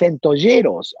Storm. The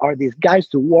Centolleros are these guys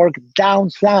who work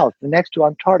down south next to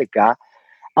Antarctica,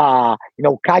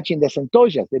 catching the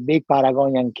centollas, the big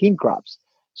Patagonian king crabs.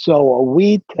 So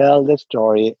we tell the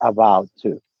story about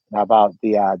the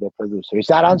producer. Is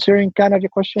that answering kind of your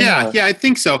question? Yeah, I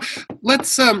think so.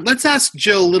 Let's ask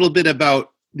Jill a little bit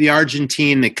about the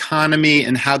Argentine economy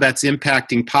and how that's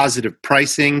impacting positive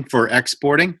pricing for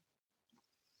exporting.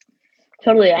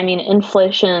 Totally. I mean,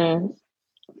 inflation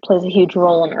plays a huge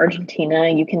role in Argentina.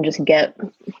 You can just get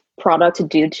product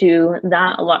due to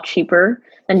that a lot cheaper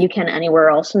than you can anywhere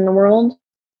else in the world.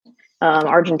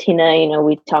 Argentina,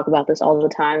 we talk about this all the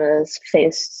time, has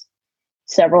faced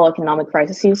several economic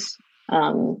crises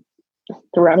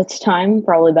throughout its time.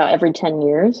 Probably about every 10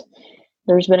 years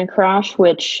there's been a crash,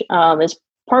 which is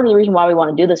part of the reason why we want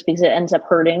to do this, because it ends up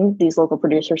hurting these local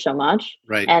producers so much.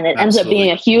 Right. And it ends up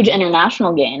being a huge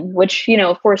international gain, which,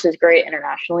 of course is great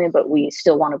internationally, but we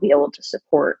still want to be able to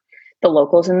support the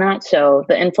locals in that. So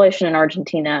the inflation in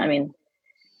Argentina, I mean,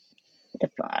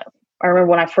 I remember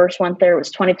when I first went there, it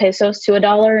was 20 pesos to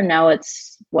 $1, and now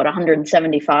it's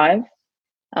 175.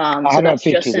 So that's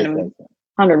just in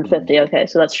 150. Okay,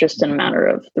 so that's just in a matter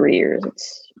of 3 years.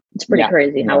 It's pretty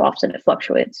crazy how often it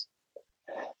fluctuates.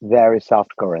 Very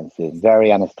soft currency, very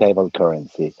unstable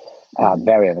currency,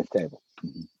 very unstable.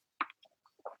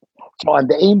 So, and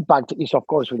the impact is, of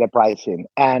course, with the pricing,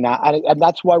 and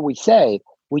that's why we say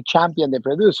we champion the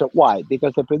producer. Why?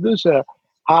 Because the producer,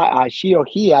 she or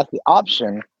he has the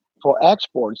option for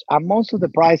exports, and most of the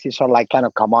prices are like kind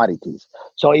of commodities.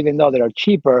 So even though they are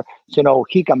cheaper,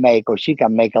 he can make or she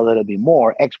can make a little bit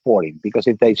more exporting, because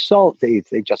if they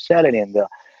just sell it in the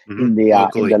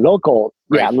local,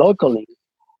 right. Locally,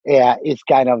 it's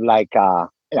kind of like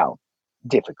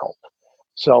difficult.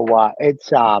 So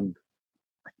it's and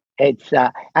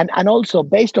also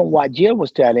based on what Jill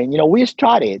was telling, we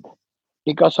started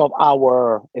because of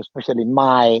especially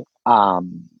my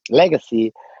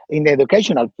legacy in the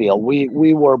educational field.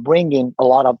 We were bringing a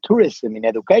lot of tourism in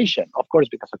education, of course,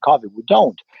 because of COVID, we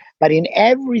don't. But in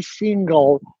every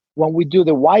single, when we do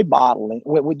the white bottling,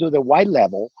 when we do the white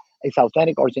level, it's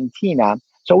Authentic Argentina.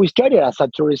 So we started as a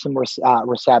tourism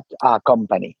recept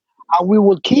company, and we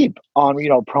will keep on,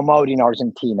 promoting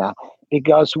Argentina,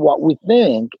 because what we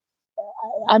think,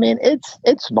 I mean,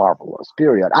 it's marvelous.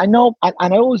 Period. I know, and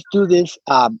I always do this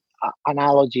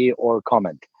analogy or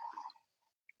comment.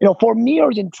 For me,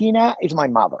 Argentina is my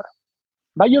mother,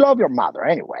 but you love your mother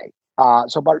anyway.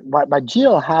 But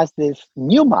Jill has this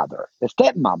new mother, the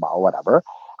stepmama or whatever,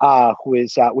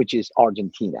 which is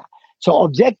Argentina. So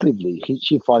objectively,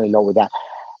 she fell in love with that.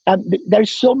 And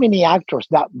there's so many actors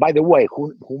that, by the way,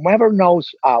 whomever knows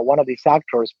one of these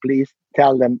actors, please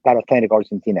tell them that Authentic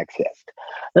Argentina exists.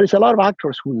 There's a lot of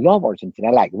actors who love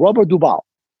Argentina, like Robert Duvall.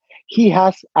 He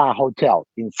has a hotel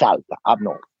in Salta, up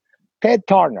north. Ted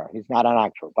Turner, he's not an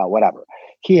actor, but whatever.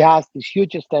 He has this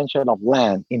huge extension of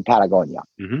land in Patagonia.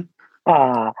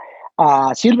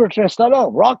 Mm-hmm. Sylvester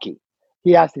Stallone, Rocky,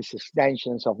 he has these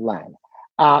extensions of land.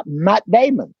 Matt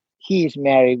Damon, he is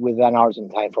married with an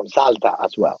Argentine from Salta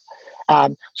as well.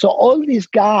 So all these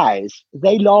guys,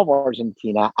 they love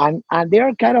Argentina, and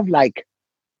they're kind of like,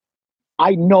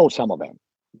 I know some of them.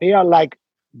 They are like,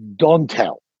 don't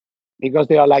tell, because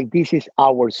they are like, this is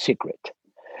our secret.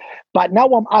 But now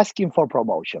I'm asking for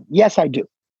promotion. Yes, I do.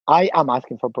 I am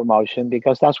asking for promotion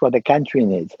because that's what the country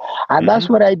needs. And that's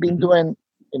what I've been doing,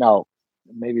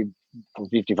 maybe for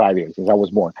 55 years since I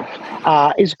was born.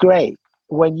 It's great.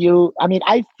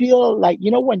 I feel like,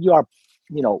 when you are,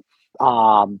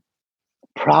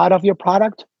 proud of your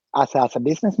product as a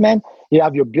businessman, you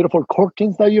have your beautiful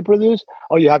curtains that you produce,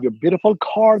 or you have your beautiful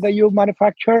car that you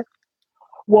manufacture.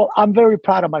 Well, I'm very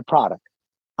proud of my product.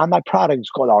 And my product is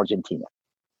called Argentina.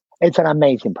 It's an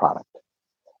amazing product.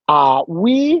 I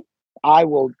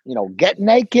will, get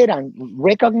naked and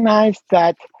recognize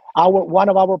that one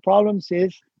of our problems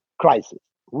is crisis.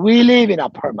 We live in a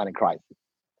permanent crisis.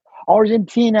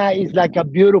 Argentina is like a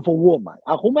beautiful woman.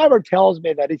 Whomever tells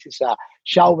me that this is a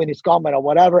chauvinist comment or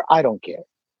whatever, I don't care.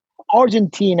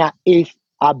 Argentina is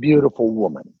a beautiful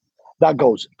woman that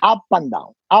goes up and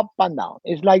down, up and down.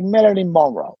 It's like Marilyn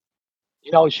Monroe.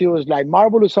 She was like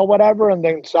marvelous or whatever, and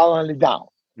then suddenly down.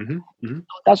 Mm-hmm. Mm-hmm.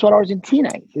 That's what Argentina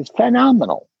is. It's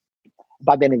phenomenal.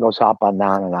 But then it goes up and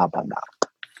down and up and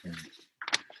down.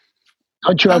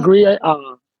 Don't you agree?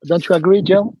 Don't you agree,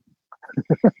 Jill?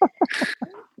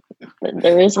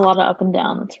 There is a lot of up and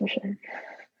down, that's for sure.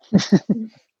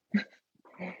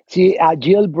 See,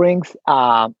 Jill brings,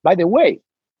 by the way,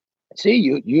 See,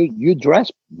 you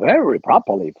dress very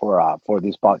properly for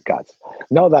this podcast.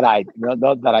 Not that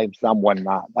I'm someone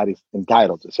that is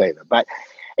entitled to say that, but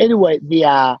anyway,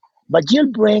 the but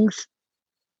Jill brings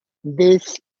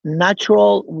this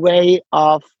natural way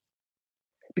of,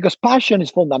 because passion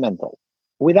is fundamental.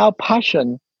 Without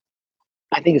passion,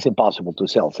 I think it's impossible to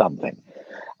sell something,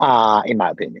 in my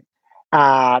opinion.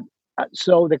 Uh,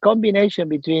 so the combination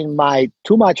between my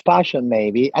too much passion,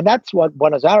 maybe, and that's what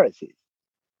Buenos Aires is.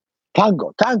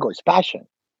 Tango is passion.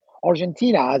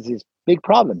 Argentina has this big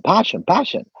problem, passion.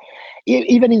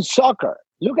 Even in soccer,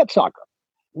 look at soccer.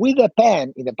 We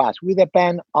depend in the past. We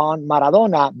depend on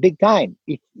Maradona big time.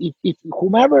 If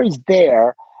whomever is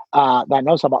there that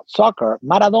knows about soccer,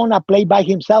 Maradona played by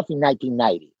himself in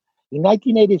 1990. In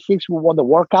 1986, we won the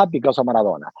World Cup because of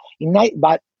Maradona.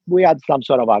 But we had some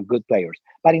sort of good players.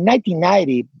 But in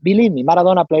 1990, believe me,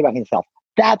 Maradona played by himself.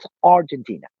 That's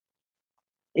Argentina.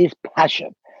 It's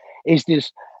passion. It's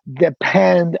this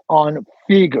depend on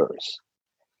figures.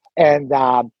 And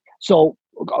so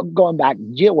going back,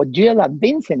 what Jill and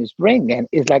Vincent is bringing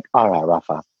is like, all right,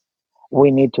 Rafa, we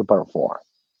need to perform.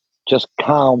 Just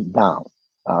calm down.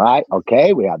 All right.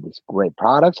 Okay. We have these great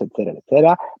products, et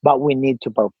cetera, but we need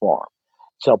to perform.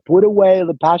 So put away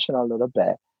the passion a little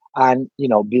bit and,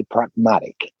 be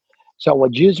pragmatic. So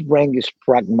what you bring is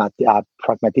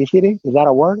pragmaticity. Is that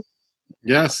a word?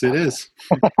 Yes, it is.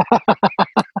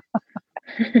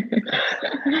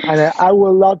 And I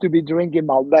would love to be drinking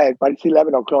Malbec, but it's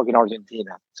 11 o'clock in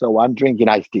Argentina. So I'm drinking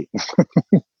iced tea.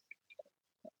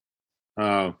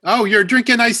 Oh, you're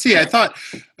drinking iced tea. I thought,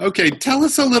 okay, tell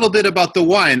us a little bit about the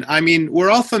wine. I mean,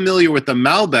 we're all familiar with the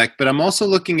Malbec, but I'm also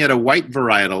looking at a white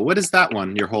varietal. What is that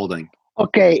one you're holding?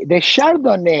 Okay, the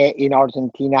Chardonnay in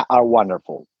Argentina are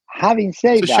wonderful. Having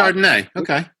said that, Chardonnay.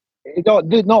 Okay. No,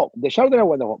 the Chardonnay are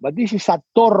wonderful, but this is a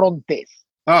Torrontés.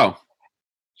 Oh.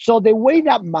 So the way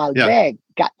that Malbec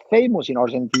got famous in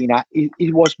Argentina,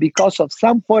 it was because of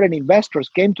some foreign investors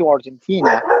came to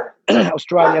Argentina,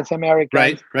 Australians,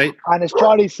 Americans, right, and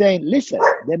started saying, listen,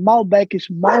 the Malbec is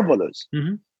marvelous.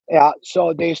 Mm-hmm.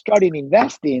 So they started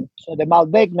investing. So the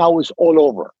Malbec now is all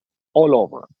over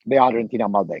the Argentina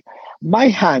Malbec. My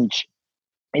hunch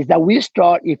is that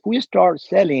if we start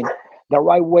selling the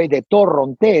right way, the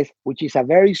Torrontés, which is a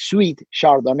very sweet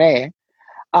Chardonnay,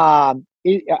 and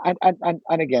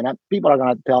again, people are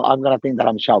going to I'm going to think that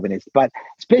I'm chauvinist, but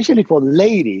especially for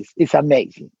ladies, it's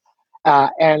amazing.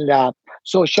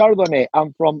 So Chardonnay,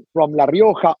 I'm from La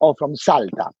Rioja or from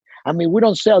Salta. I mean, we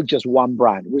don't sell just one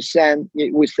brand. We sell,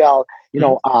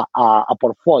 a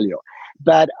portfolio.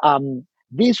 But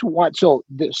this one, no,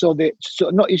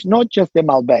 it's not just the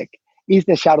Malbec. It's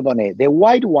the Chardonnay. The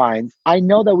white wines, I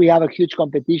know that we have a huge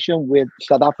competition with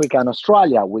South Africa and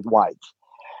Australia with whites.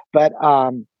 But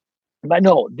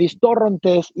no, this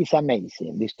Torrontés is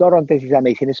amazing.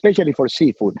 Especially for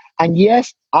seafood. And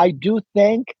yes, I do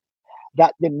think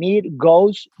that the meat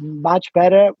goes much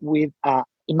better with,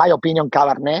 in my opinion,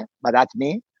 Cabernet, but that's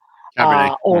me.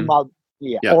 Cabernet. Or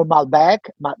Malbec.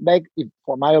 Malbec,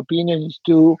 for my opinion, is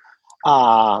too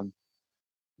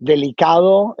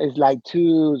delicado. It's like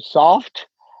too soft.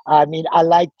 I mean, I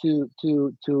like to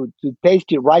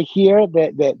taste it right here,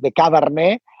 the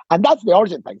Cabernet. And that's the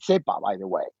Argentine cepa, by the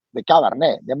way, the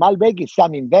Cabernet. The Malbec is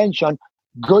some invention,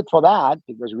 good for that,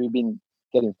 because we've been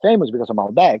getting famous because of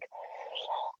Malbec.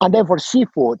 And then for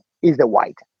seafood is the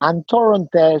white. And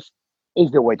Torrontés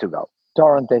is the way to go.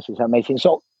 Torrontés is amazing.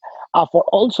 So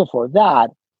for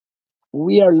that,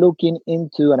 we are looking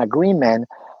into an agreement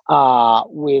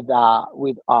with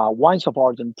Wines of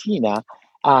Argentina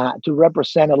to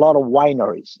represent a lot of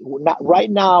wineries. Right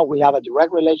now, we have a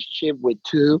direct relationship with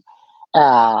two,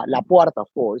 La Puerta, of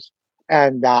course,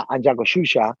 and Jaco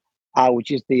Xuxa,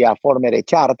 which is the former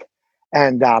Echart.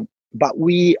 But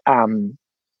we are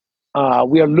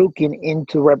looking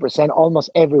into represent almost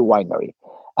every winery.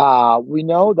 We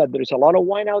know that there's a lot of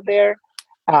wine out there,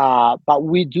 but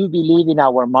we do believe in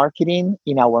our marketing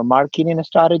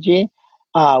strategy,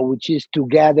 which is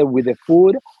together with the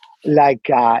food. Like,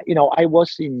 I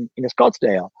was in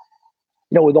Scottsdale,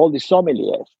 with all these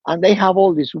sommeliers, and they have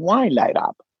all this wine light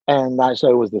up. And so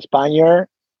it was the Spaniard,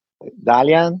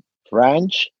 Italian,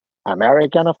 French,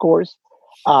 American, of course,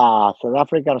 South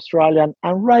African, Australian,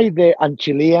 and right there, and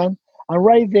Chilean, and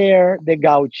right there, the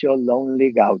Gaucho,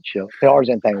 lonely Gaucho, the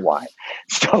Argentine wine.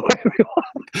 So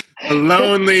a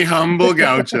lonely, humble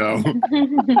Gaucho.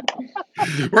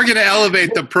 We're going to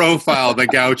elevate the profile of the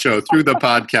Gaucho through the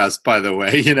podcast, by the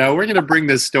way. We're going to bring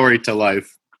this story to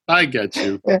life. I get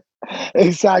you.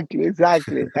 Exactly. And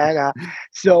and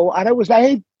I was like,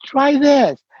 hey, try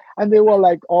this. And they were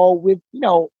like, oh, with,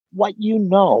 what you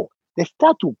know. The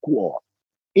status quo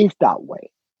is that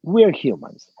way. We're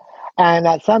humans. And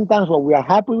sometimes when we are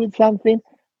happy with something,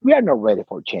 we are not ready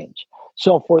for change.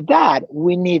 So for that,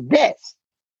 we need this.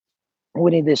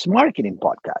 We need this marketing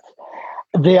podcast.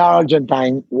 The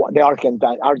Argentine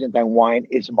wine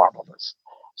is marvelous.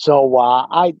 So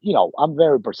I'm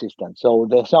very persistent. So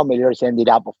the sommeliers ended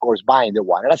up, of course, buying the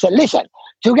wine. And I said, listen,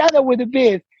 together with the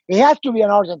beef, it has to be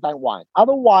an Argentine wine.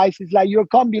 Otherwise, it's like your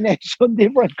combination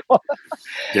different.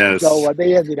 Yes. So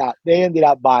they ended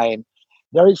up buying.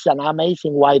 There is an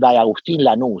amazing wine by Agustin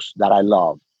Lanús that I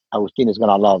love. Agustin is going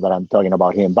to love that I'm talking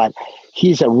about him. But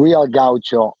he's a real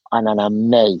gaucho and an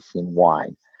amazing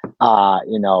wine.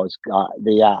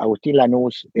 The Agustin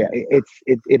Lanús, it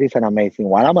is an amazing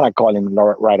wine. I'm going to call him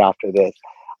right after this.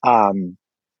 And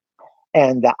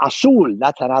Azul,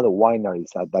 that's another winery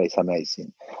that is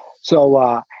amazing.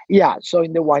 So, so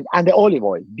in the wine, and the olive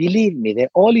oil, believe me, the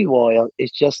olive oil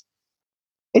is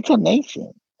it's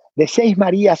amazing. The Seis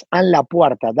Marias and La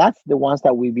Puerta, that's the ones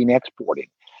that we've been exporting.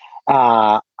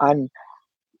 And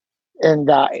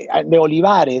the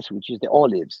olivares, which is the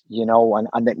olives,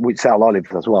 and we sell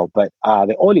olives as well. But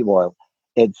the olive oil,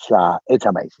 it's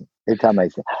amazing. It's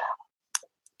amazing.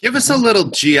 Give us a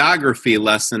little geography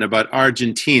lesson about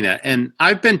Argentina. And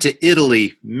I've been to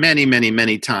Italy many, many,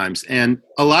 many times. And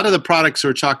a lot of the products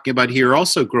we're talking about here are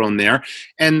also grown there.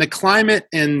 And the climate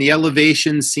and the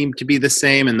elevations seem to be the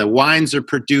same. And the wines are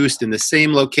produced in the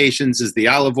same locations as the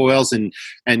olive oils and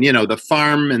the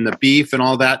farm and the beef and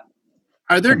all that.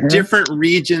 Are there different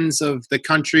regions of the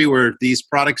country where these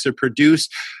products are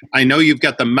produced? I know you've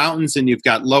got the mountains and you've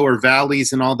got lower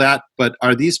valleys and all that, but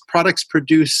are these products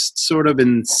produced sort of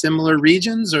in similar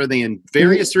regions? Or are they in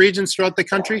various regions throughout the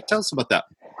country? Tell us about that.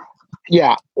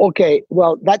 Yeah. Okay.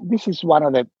 Well, this is one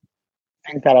of the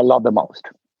things that I love the most.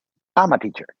 I'm a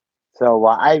teacher. So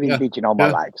I've been teaching all my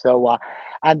life. So,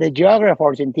 and the geography of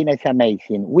Argentina is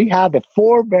amazing. We have the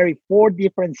four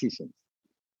different seasons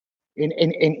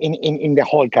in the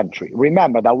whole country.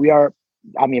 Remember that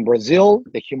Brazil,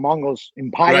 the humongous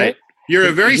empire. Right. You're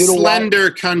a very slender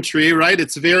country, right?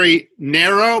 It's very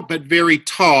narrow, but very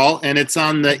tall. And it's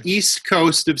on the east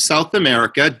coast of South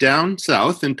America, down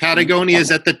south. And Patagonia is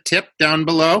at the tip down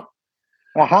below.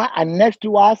 And next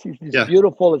to us is this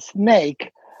beautiful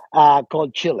snake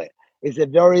called Chile. It's a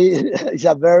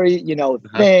very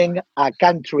thin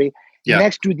country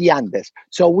next to the Andes.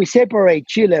 So we separate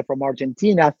Chile from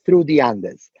Argentina through the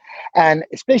Andes. And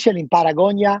especially in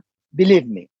Patagonia, believe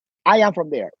me, I am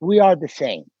from there. We are the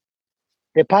same.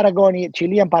 The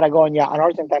Chilean Patagonia and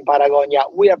Argentine Patagonia,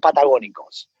 we are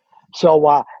Patagonicos.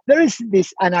 So there is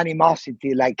this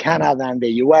animosity like Canada and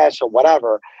the US or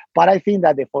whatever, but I think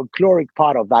that the folkloric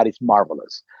part of that is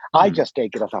marvelous. I just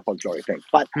take it as a folkloric thing.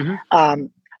 But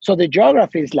so the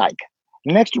geography is like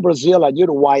next to Brazil and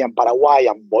Uruguay and Paraguay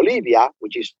and Bolivia,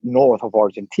 which is north of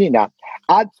Argentina,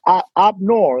 up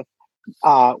north,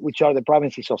 which are the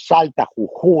provinces of Salta,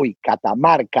 Jujuy,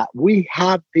 Catamarca, we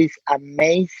have these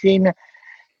amazing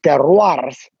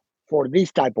terroirs for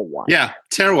this type of wine. Yeah,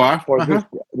 terroir.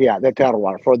 The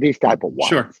terroir for this type of wine.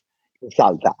 Sure.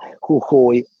 Salta,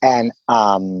 Jujuy, and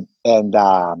La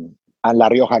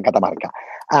Rioja and Catamarca.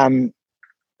 And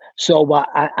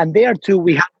there too,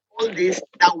 we have all this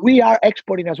that we are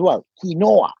exporting as well,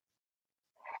 quinoa,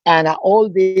 and all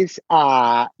this,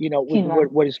 what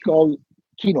is called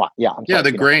quinoa. Yeah,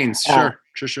 the grains.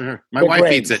 Sure. My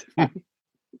wife eats it.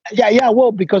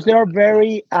 Well, because they are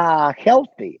very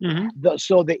healthy.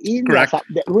 So the Incas,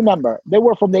 remember, they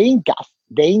were from the Incas,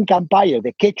 the Inca Empire,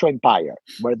 the Quechua Empire,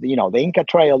 where the Inca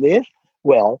Trail is.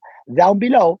 Well, down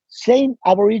below, same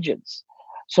aborigines.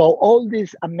 So all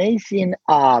these amazing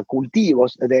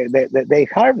cultivos, they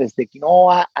harvest the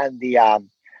quinoa and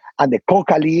the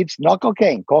coca leaves, not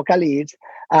cocaine, coca leaves,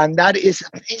 and that is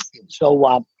amazing.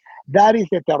 So that is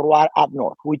the terroir up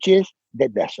north, which is the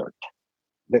desert.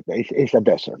 It's a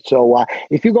desert. So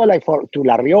if you go to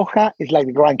La Rioja, it's like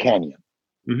the Grand Canyon.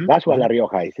 That's what La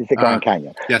Rioja is. It's the Grand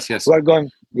Canyon. Yes. We're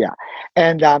going,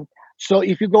 and so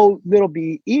if you go a little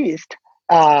bit east,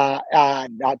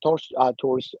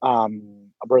 towards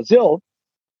Brazil,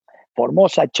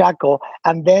 Formosa, Chaco,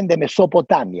 and then the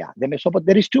Mesopotamia. There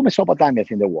is two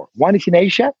Mesopotamias in the world. One is in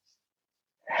Asia,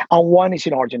 and one is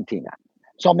in Argentina.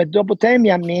 So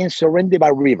Mesopotamia means surrounded by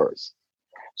rivers.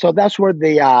 So that's where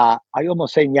I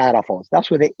almost say Niagara Falls. That's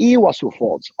where the Iguazu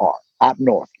Falls are, up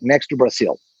north, next to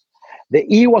Brazil. The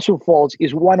Iguazu Falls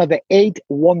is one of the 8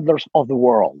 wonders of the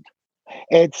world.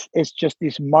 It's just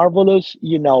this marvelous,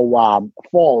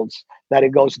 falls that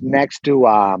it goes next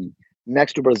to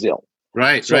Brazil.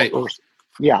 Right.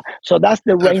 Yeah. So that's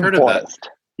the rainforest.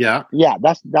 Yeah. Yeah,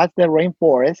 that's the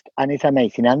rainforest, and it's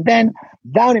amazing. And then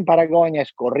down in Patagonia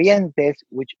is Corrientes,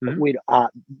 which with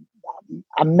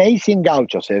amazing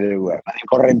gauchos everywhere.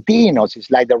 Correntinos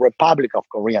is like the Republic of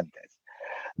Corrientes.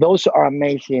 Those are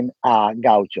amazing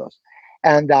gauchos,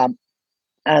 and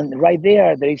right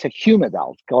there is a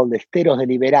humidal called the Esteros de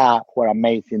Liberá, who are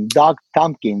amazing. Doug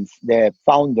Tompkins, the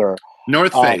founder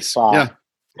North Face. Yeah.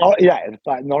 Oh, yeah,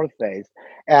 North Face.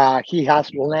 He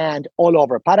has land all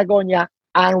over Patagonia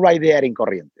and right there in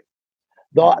Corrientes.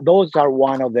 Those are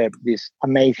one of these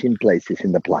amazing places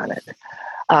in the planet.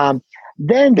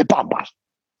 Then the Pampas,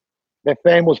 the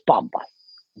famous Pampas.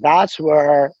 That's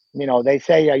where, they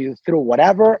say you throw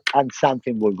whatever and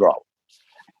something will grow.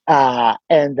 So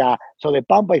the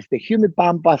Pampa is the humid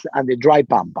Pampas and the dry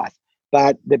Pampas.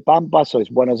 But the Pampas, so it's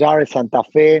Buenos Aires, Santa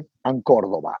Fe, and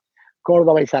Cordoba.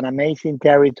 Cordoba is an amazing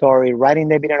territory right in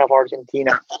the middle of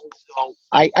Argentina. So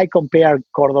I compare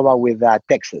Cordoba with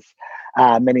Texas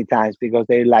many times because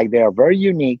they are very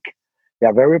unique. They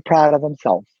are very proud of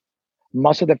themselves.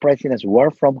 Most of the presidents were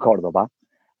from Cordoba,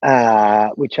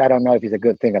 which I don't know if it's a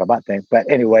good thing or a bad thing. But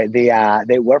anyway,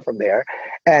 they were from there.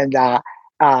 And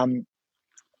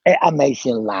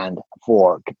amazing land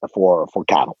for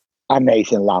cattle.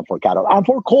 Amazing land for cattle. And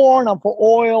for corn, and for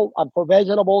oil, and for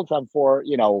vegetables, and for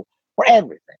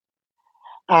everything.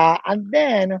 And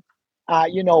then,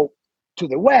 to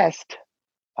the west,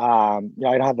 I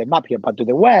don't have the map here, but to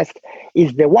the west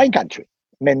is the wine country,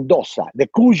 Mendoza, the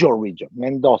Cuyo region,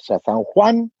 Mendoza, San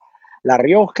Juan, La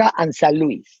Rioja, and San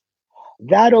Luis.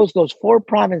 Those four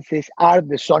provinces are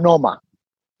the Sonoma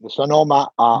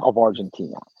of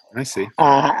Argentina. I see.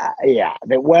 Yeah,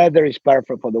 the weather is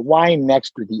perfect for the wine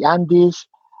next to the Andes.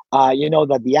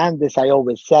 That the Andes, I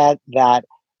always said, that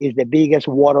is the biggest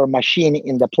water machine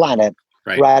in the planet,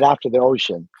 right after the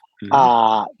ocean.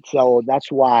 Mm-hmm. So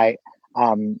that's why,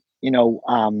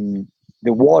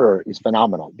 the water is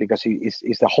phenomenal because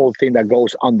it's the whole thing that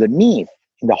goes underneath,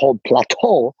 in the whole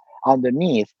plateau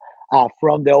underneath,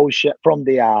 from the ocean, from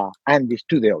the Andes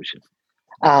to the ocean.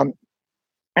 And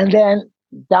then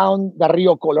down the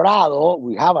Rio Colorado,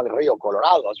 we have a Rio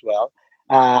Colorado as well,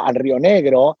 and Rio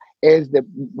Negro is the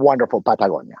wonderful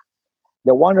Patagonia.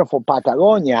 The wonderful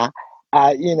Patagonia,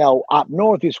 up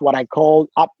north is what I call,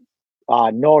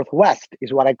 northwest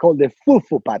is what I call the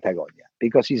Fufu Patagonia,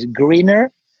 because it's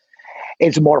greener,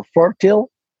 it's more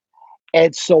fertile,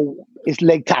 it's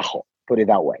Lake Tahoe, put it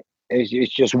that way.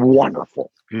 It's just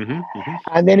wonderful. Mm-hmm, mm-hmm.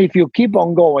 And then if you keep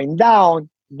on going down,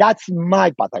 that's my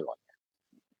Patagonia,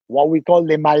 what we call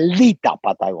the Maldita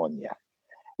Patagonia,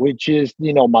 which is,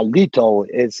 Maldito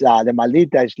is, the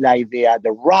Maldita is like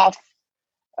the rough,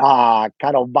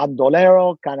 kind of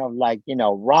bandolero, kind of like,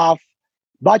 rough.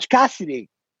 Butch Cassidy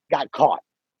got caught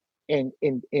in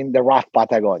the rough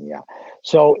Patagonia.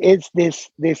 So it's this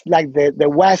like the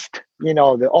West,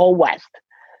 the Old West.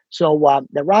 So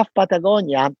the rough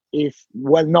Patagonia is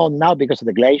well known now because of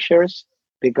the glaciers,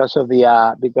 because of the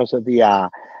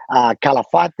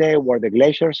Calafate, where the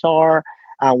glaciers are,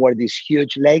 and where these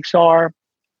huge lakes are,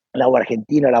 Lago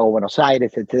Argentino, Lago Buenos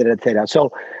Aires, etc., etc.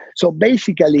 So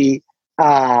basically,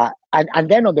 and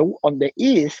then on the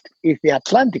east is the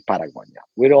Atlantic Patagonia,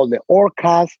 with all the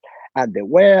orcas and the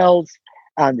whales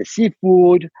and the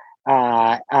seafood,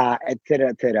 etc.,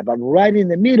 etc. But right in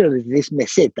the middle is this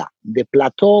meseta, the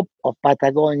plateau of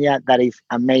Patagonia, that is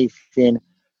amazing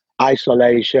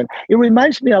isolation. It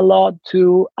reminds me a lot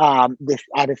to this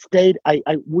at a state.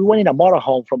 We went in a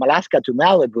motorhome from Alaska to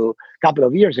Malibu a couple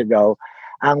of years ago,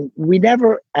 and we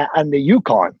never and the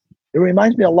Yukon. It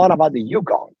reminds me a lot about the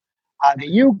Yukon. The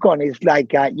Yukon is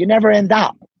like you never end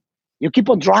up. You keep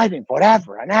on driving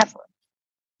forever and ever.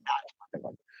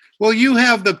 Well, you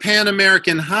have the Pan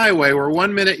American Highway, where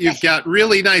one minute you've got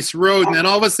really nice road, and then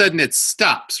all of a sudden it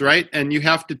stops, right? And you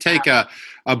have to take a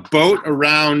boat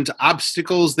around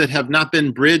obstacles that have not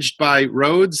been bridged by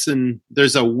roads, and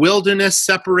there's a wilderness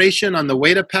separation on the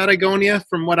way to Patagonia,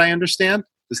 from what I understand.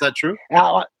 Is that true?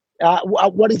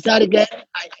 What is that again?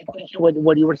 I think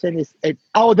what you were saying is,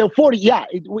 the 40, yeah.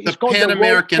 It's called Pan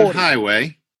American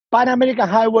Highway. Pan American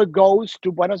Highway goes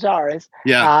to Buenos Aires,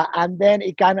 and then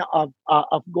it kind of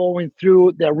going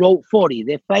through the Road 40,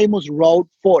 the famous Road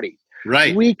 40.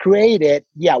 Right. We created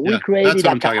the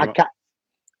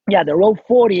Road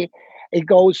 40. It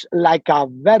goes like a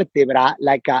vertebra,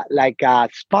 like a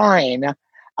spine,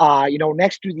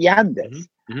 next to the Andes.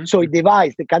 Mm-hmm. Mm-hmm. So it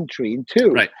divides the country in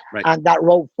two. Right. And that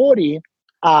Road 40,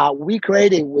 we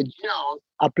created with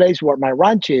a place where my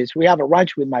ranch is. We have a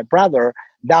ranch with my brother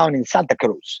down in Santa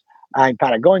Cruz, in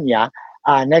Patagonia,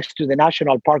 next to the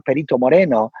National Park Perito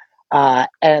Moreno.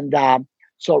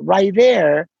 So right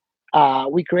there,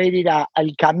 we created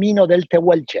El Camino del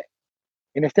Tehuelche.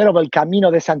 Instead of El Camino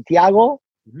de Santiago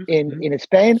in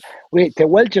Spain,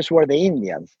 Tehuelches were the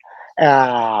Indians,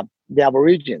 the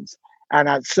Aborigines.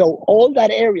 And so all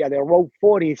that area, the Road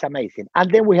 40 is amazing.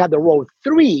 And then we have the Road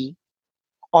 3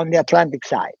 on the Atlantic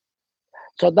side.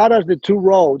 So that are the two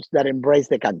roads that embrace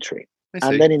the country.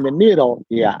 And then in the middle,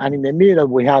 and in the middle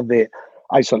we have the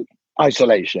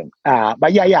isolation.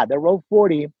 But the Road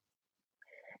 40,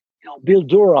 Bill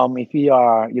Durham, if you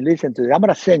listen to it, I'm going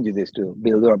to send you this to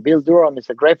Bill Durham. Bill Durham is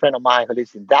a great friend of mine who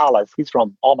lives in Dallas. He's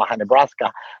from Omaha,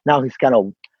 Nebraska. Now he's kind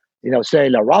of,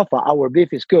 saying, Rafa, our beef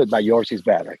is good, but yours is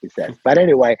better, he says. But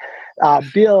anyway,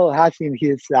 Bill has in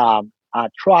his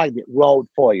tried Road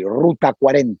 40, Ruta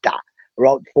 40,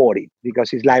 Road 40,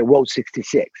 because it's like Road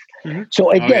 66.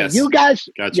 So again, you guys,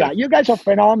 you guys are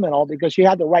phenomenal because you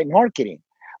have the right marketing.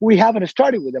 We haven't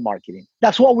started with the marketing.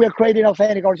 That's what we're creating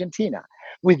Authentic Argentina.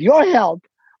 With your help,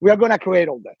 we are going to create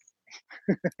all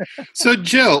this. So,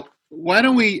 Jill, why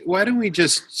don't we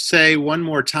just say one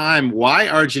more time why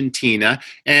Argentina?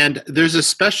 And there's a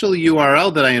special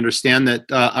URL that I understand that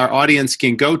our audience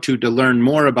can go to learn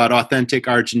more about Authentic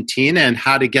Argentina and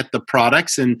how to get the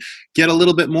products and get a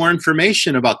little bit more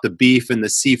information about the beef and the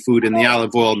seafood and the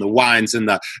olive oil and the wines and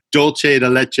the dulce de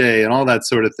leche and all that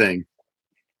sort of thing.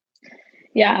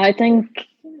 Yeah, I think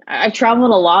I've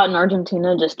traveled a lot, and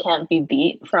Argentina just can't be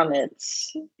beat from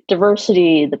its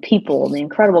diversity, the people, the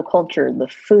incredible culture, the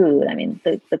food. I mean,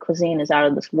 the cuisine is out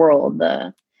of this world.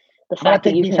 The fact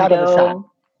that you can go.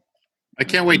 I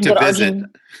can't wait to visit.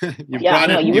 You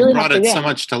brought it so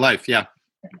much to life. Yeah.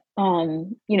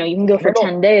 You can go for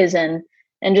 10 days and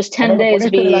just 10 days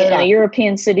be in a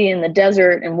European city in the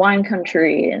desert and wine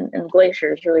country and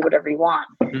glaciers, really whatever you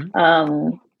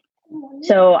want.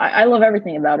 So I love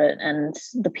everything about it, and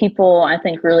the people I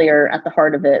think really are at the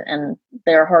heart of it, and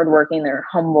they're hardworking, they're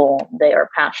humble, they are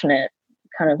passionate,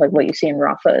 kind of like what you see in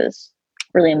Rafa is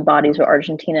really embodies what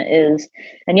Argentina is.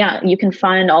 And you can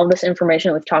find all this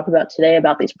information we've talked about today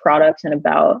about these products and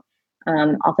about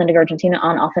Authentic Argentina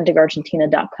on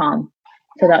AuthenticArgentina.com.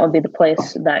 So that would be the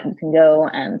place that you can go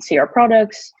and see our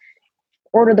products,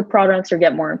 order the products, or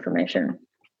get more information.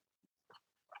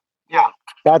 Yeah,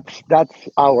 that's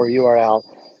our URL.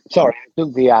 Sorry, I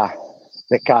took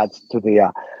the cats to the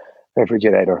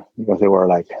refrigerator because they were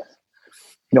like,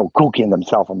 cooking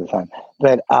themselves on the sun.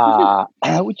 But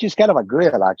which is kind of a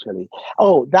grill, actually.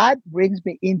 Oh, that brings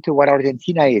me into what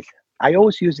Argentina is. I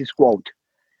always use this quote,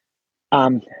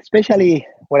 especially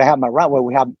when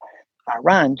we have a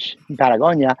ranch in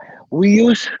Patagonia. We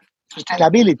use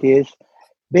sustainability is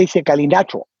basically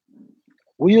natural.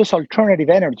 We use alternative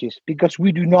energies because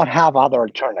we do not have other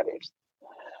alternatives.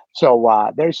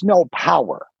 So there's no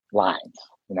power lines,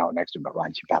 next to the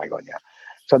ranch in Patagonia.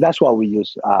 So that's why we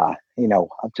use,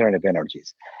 alternative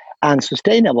energies. And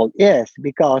sustainable is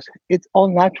because it's all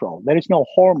natural. There is no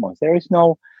hormones. There is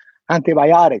no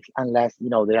antibiotics unless,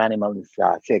 the animal is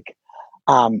sick.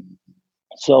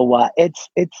 So it's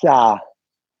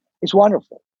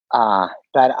wonderful. The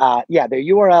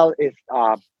URL is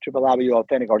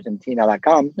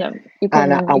www.AuthenticArgentina.com. Yeah, you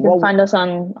can find us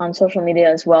on social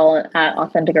media as well at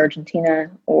Authentic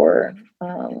Argentina, or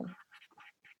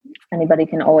anybody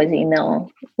can always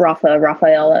email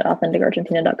Rafael at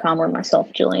AuthenticArgentina.com, or myself,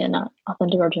 Jillian, at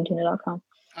AuthenticArgentina.com.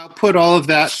 I'll put all of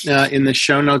that in the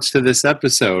show notes to this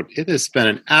episode. It has been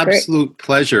an absolute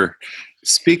pleasure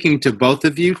speaking to both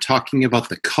of you, talking about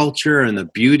the culture and the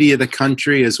beauty of the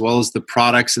country, as well as the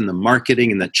products and the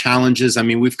marketing and the challenges. I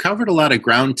mean, we've covered a lot of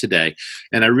ground today,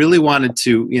 and I really wanted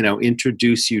to,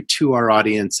 introduce you to our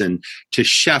audience and to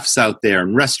chefs out there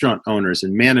and restaurant owners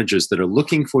and managers that are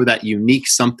looking for that unique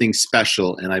something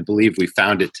special. And I believe we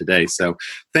found it today. So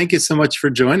thank you so much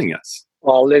for joining us.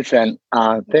 Well, listen,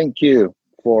 thank you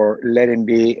for let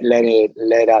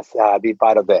us be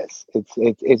part of this.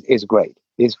 It's great.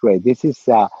 It's great. This is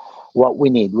what we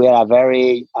need. We are a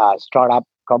very startup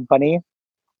company,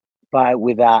 but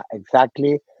with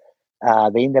exactly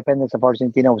the independence of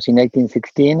Argentina was in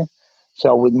 1816,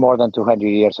 so with more than 200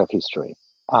 years of history.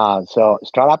 So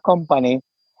startup company,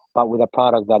 but with a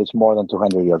product that is more than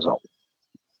 200 years old.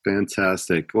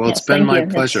 Fantastic. Well, it's been my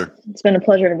pleasure. It's been a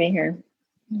pleasure to be here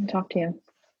and talk to you.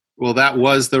 Well, that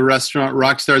was the Restaurant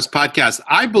Rockstars podcast.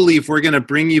 I believe we're going to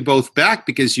bring you both back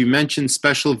because you mentioned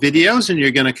special videos, and you're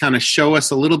going to kind of show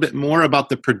us a little bit more about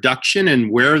the production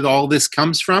and where all this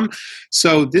comes from.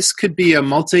 So this could be a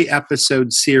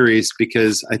multi-episode series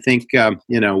because I think,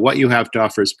 what you have to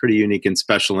offer is pretty unique and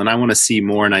special. And I want to see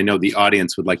more, and I know the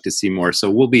audience would like to see more. So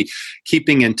we'll be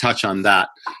keeping in touch on that.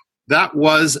 That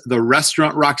was the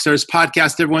Restaurant Rockstars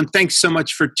podcast. Everyone, thanks so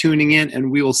much for tuning in,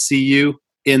 and we will see you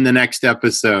in the next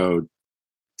episode.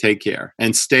 Take care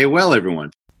and stay well,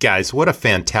 everyone. Guys, what a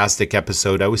fantastic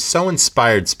episode. I was so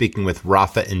inspired speaking with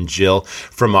Rafa and Jill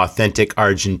from Authentic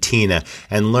Argentina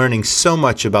and learning so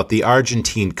much about the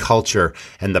Argentine culture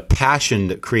and the passion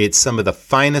that creates some of the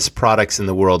finest products in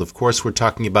the world. Of course, we're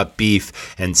talking about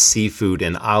beef and seafood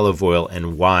and olive oil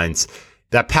and wines.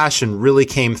 That passion really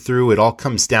came through. It all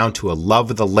comes down to a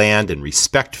love of the land and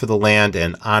respect for the land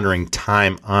and honoring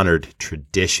time-honored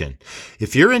tradition.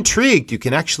 If you're intrigued, you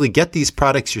can actually get these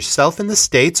products yourself in the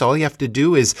States. All you have to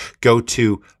do is go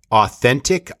to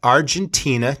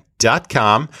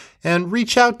AuthenticArgentina.com and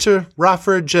reach out to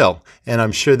Rafa or Jill, and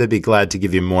I'm sure they'd be glad to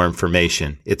give you more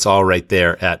information. It's all right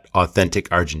there at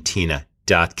AuthenticArgentina.com.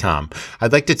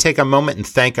 I'd like to take a moment and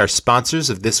thank our sponsors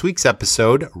of this week's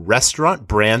episode,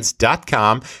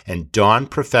 RestaurantBrands.com and Dawn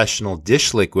Professional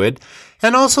Dish Liquid,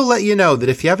 and also let you know that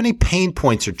if you have any pain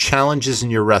points or challenges in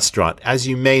your restaurant, as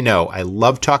you may know, I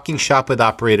love talking shop with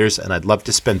operators and I'd love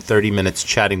to spend 30 minutes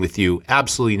chatting with you.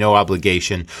 Absolutely no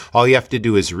obligation. All you have to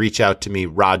do is reach out to me,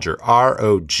 Roger,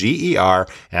 R-O-G-E-R,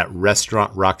 at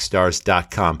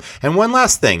restaurantrockstars.com. And one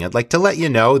last thing, I'd like to let you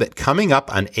know that coming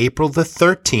up on April the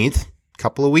 13th,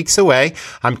 couple of weeks away,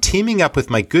 I'm teaming up with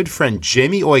my good friend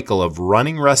Jamie Oikel of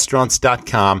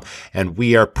runningrestaurants.com, and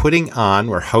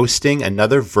we're hosting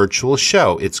another virtual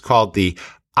show. It's called the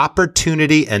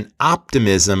Opportunity and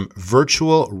Optimism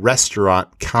Virtual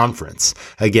Restaurant Conference.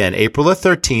 Again, April the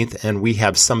 13th, and we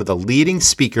have some of the leading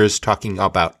speakers talking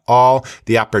about all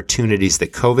the opportunities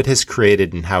that COVID has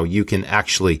created and how you can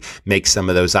actually make some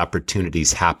of those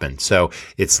opportunities happen. So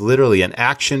it's literally an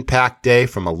action-packed day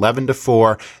from 11 to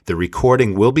 4. The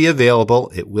recording will be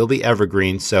available. It will be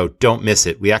evergreen, so don't miss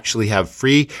it. We actually have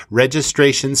free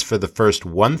registrations for the first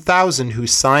 1,000 who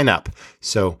sign up.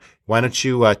 So why don't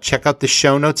you check out the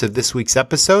show notes of this week's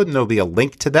episode, and there'll be a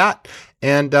link to that.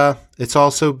 And it's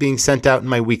also being sent out in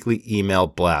my weekly email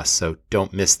blast, so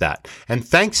don't miss that. And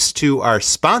thanks to our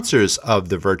sponsors of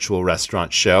the Virtual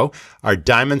Restaurant Show, our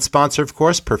diamond sponsor, of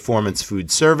course, Performance Food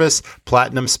Service,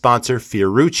 platinum sponsor,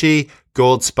 Fiorucci,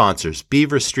 gold sponsors,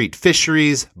 Beaver Street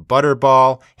Fisheries,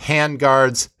 Butterball,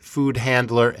 Handguards, Food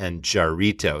Handler, and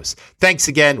Jarritos. Thanks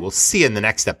again. We'll see you in the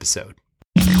next episode.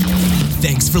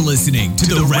 Thanks for listening to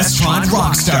the Restaurant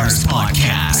Rockstars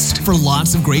podcast. For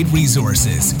lots of great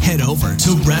resources, head over to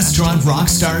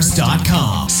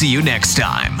restaurantrockstars.com. See you next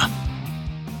time.